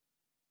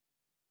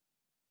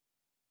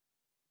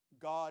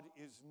 God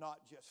is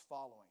not just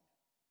following.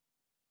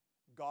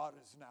 God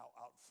is now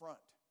out front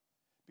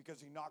because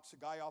he knocks a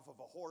guy off of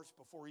a horse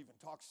before he even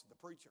talks to the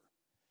preacher.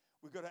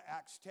 We go to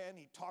Acts 10.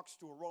 He talks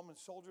to a Roman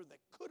soldier that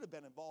could have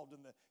been involved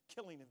in the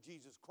killing of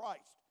Jesus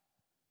Christ.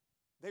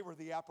 They were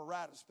the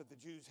apparatus, but the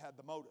Jews had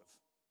the motive.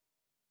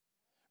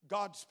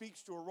 God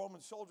speaks to a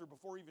Roman soldier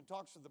before he even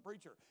talks to the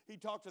preacher. He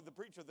talked to the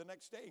preacher the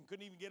next day and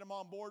couldn't even get him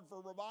on board for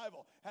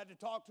revival. Had to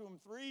talk to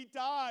him 3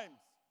 times.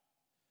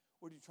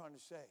 What are you trying to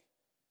say?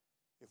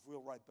 If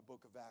we'll write the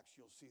book of Acts,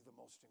 you'll see the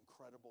most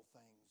incredible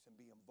things and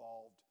be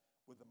involved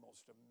with the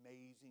most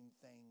amazing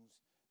things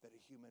that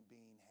a human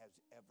being has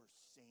ever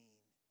seen.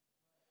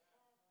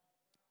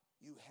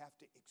 You have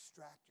to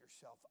extract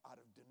yourself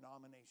out of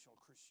denominational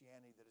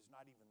Christianity that is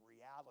not even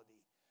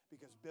reality,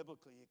 because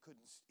biblically it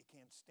couldn't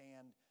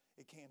stand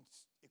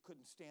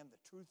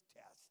the truth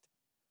test.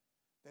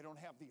 They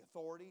don't have the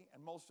authority, and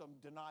most of them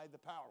deny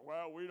the power.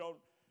 Well, we don't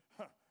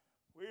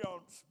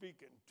speak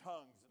in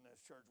tongues in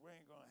this church. We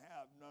ain't going to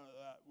have none of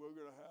that. We're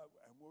going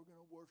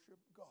to worship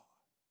God.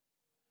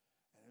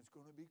 And it's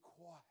going to be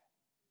quiet.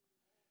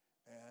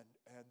 And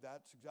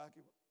that's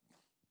exactly what.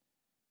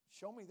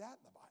 Show me that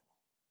in the Bible.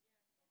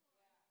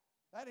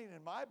 That ain't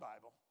in my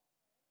Bible.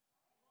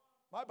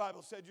 My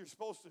Bible said you're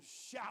supposed to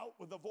shout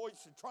with a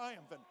voice of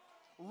triumph and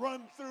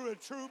run through a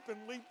troop and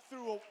leap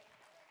through a...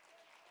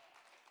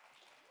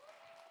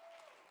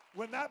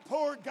 When that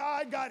poor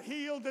guy got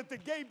healed at the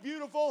gate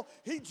beautiful,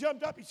 he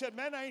jumped up. He said,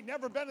 man, I ain't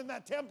never been in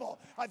that temple.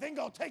 I think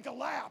I'll take a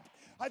lap.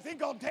 I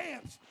think I'll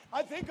dance.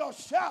 I think I'll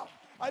shout.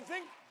 I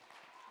think...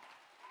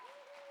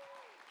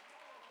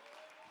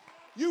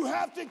 You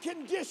have to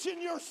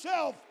condition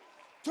yourself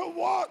to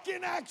walk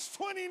in Acts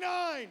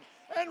 29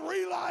 and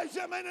realize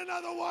I'm in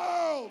another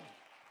world.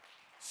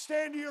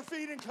 Stand to your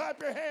feet and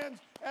clap your hands,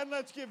 and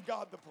let's give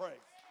God the praise.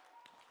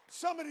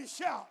 Somebody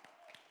shout.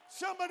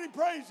 Somebody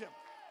praise him.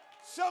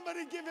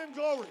 Somebody give him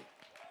glory.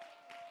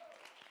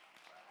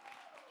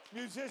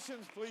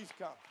 Musicians, please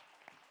come.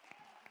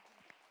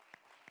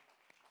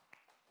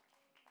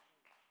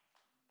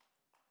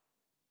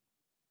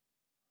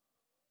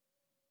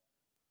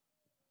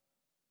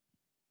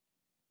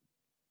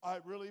 I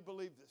really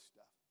believe this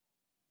stuff.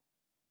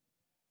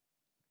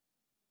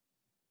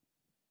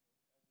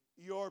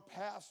 Your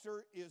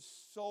pastor is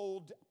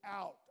sold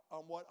out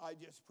on what I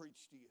just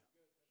preached to you.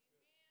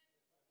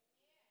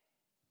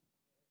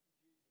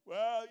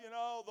 Well, you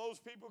know, those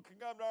people can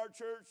come to our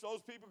church.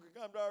 Those people can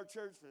come to our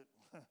church.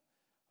 But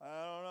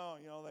I don't know.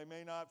 You know, they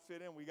may not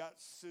fit in. We got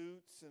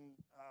suits and,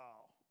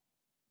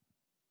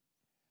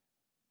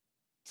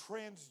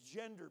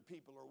 Transgender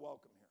people are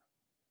welcome here.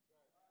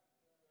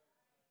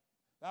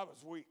 That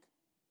was weak.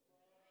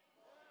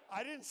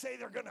 I didn't say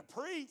they're going to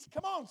preach.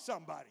 Come on,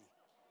 somebody.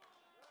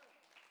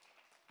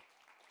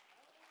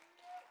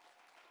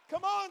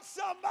 Come on,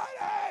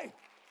 somebody.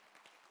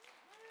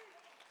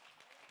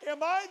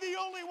 Am I the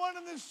only one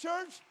in this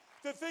church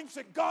that thinks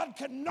that God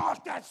can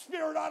knock that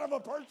spirit out of a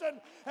person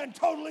and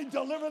totally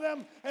deliver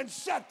them and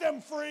set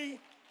them free?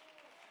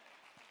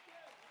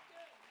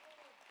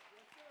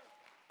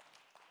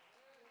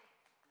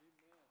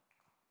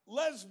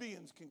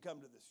 Lesbians can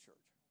come to this church.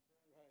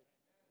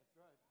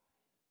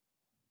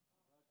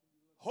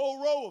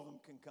 Whole row of them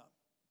can come.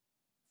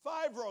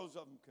 5 rows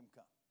of them can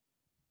come.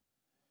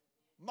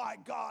 My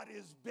God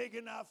is big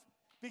enough,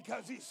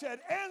 because he said,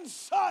 and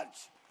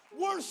such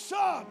were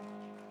some.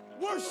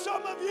 Were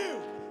some of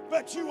you.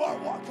 But you are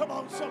one. Come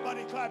on,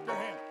 somebody clap your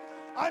hand.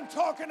 I'm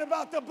talking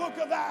about the book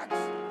of Acts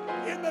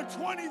in the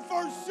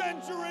 21st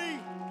century.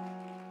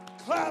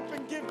 Clap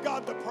and give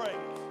God the praise.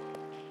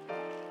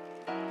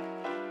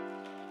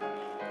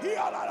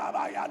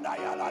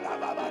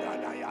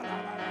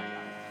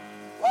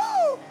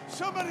 Woo!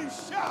 Somebody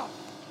shout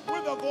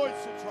with a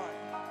voice of triumph.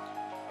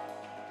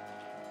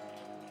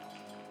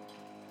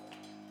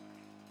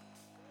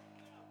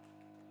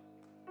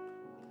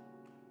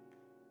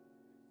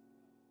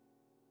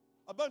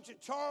 A bunch of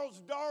Charles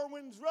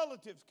Darwin's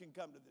relatives can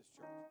come to this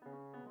church.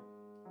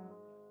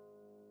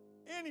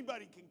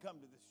 Anybody can come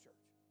to this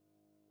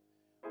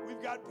church.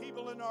 We've got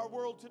people in our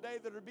world today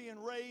that are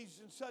being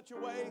raised in such a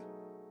way.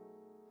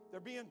 They're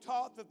being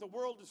taught that the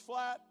world is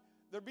flat.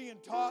 They're being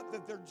taught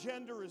that their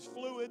gender is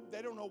fluid.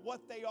 They don't know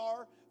what they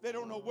are. They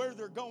don't know where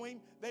they're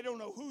going. They don't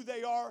know who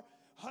they are.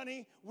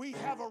 Honey, we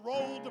have a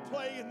role to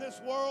play in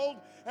this world,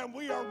 and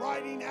we are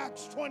writing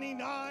Acts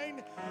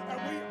 29,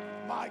 and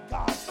my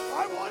God,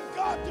 I want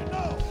God to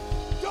know,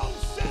 don't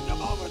send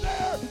them over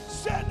there,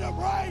 send them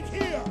right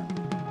here.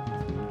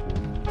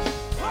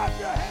 Clap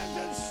your hands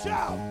and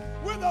shout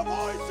with a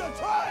voice of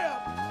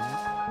triumph.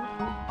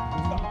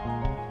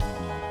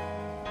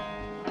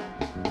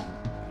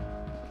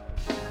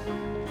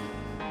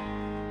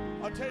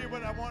 I'll tell you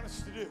what I want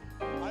us to do.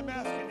 I'm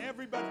asking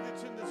everybody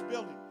that's in this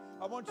building,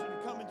 I want you to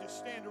come and just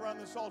stand around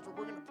this altar.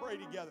 We're going to pray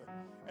together,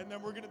 and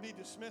then we're going to be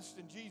dismissed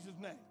in Jesus'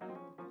 name.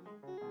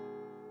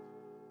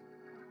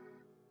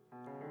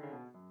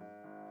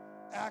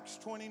 Acts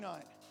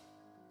 29.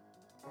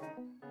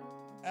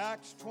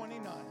 Acts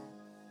 29.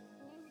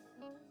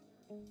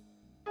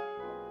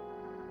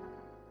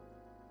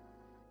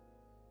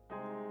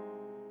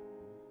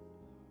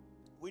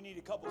 We need need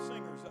a couple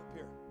singers up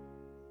here.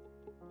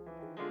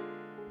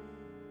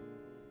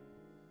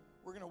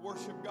 We're going to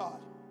worship God.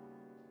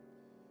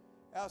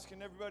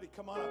 Asking everybody,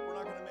 come on up. We're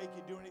not going to make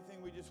you do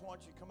anything. We just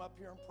want you to come up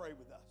here and pray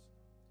with us.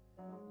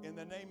 In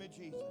the name of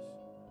Jesus.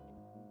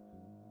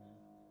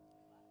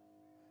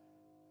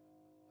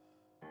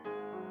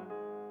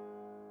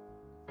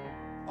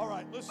 All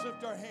right, let's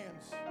lift our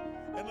hands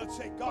and let's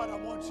say, God, I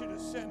want you to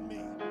send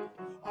me.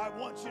 I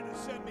want you to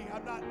send me.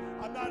 I'm not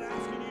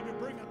asking you to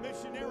bring a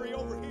missionary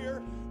over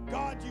here.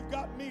 God, you've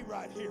got me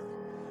right here.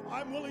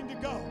 I'm willing to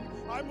go.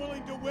 I'm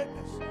willing to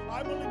witness.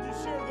 I'm willing to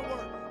share the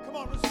word. Come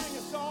on, let's sing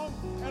a song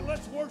and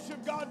let's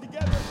worship God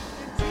together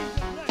in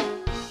Jesus' name.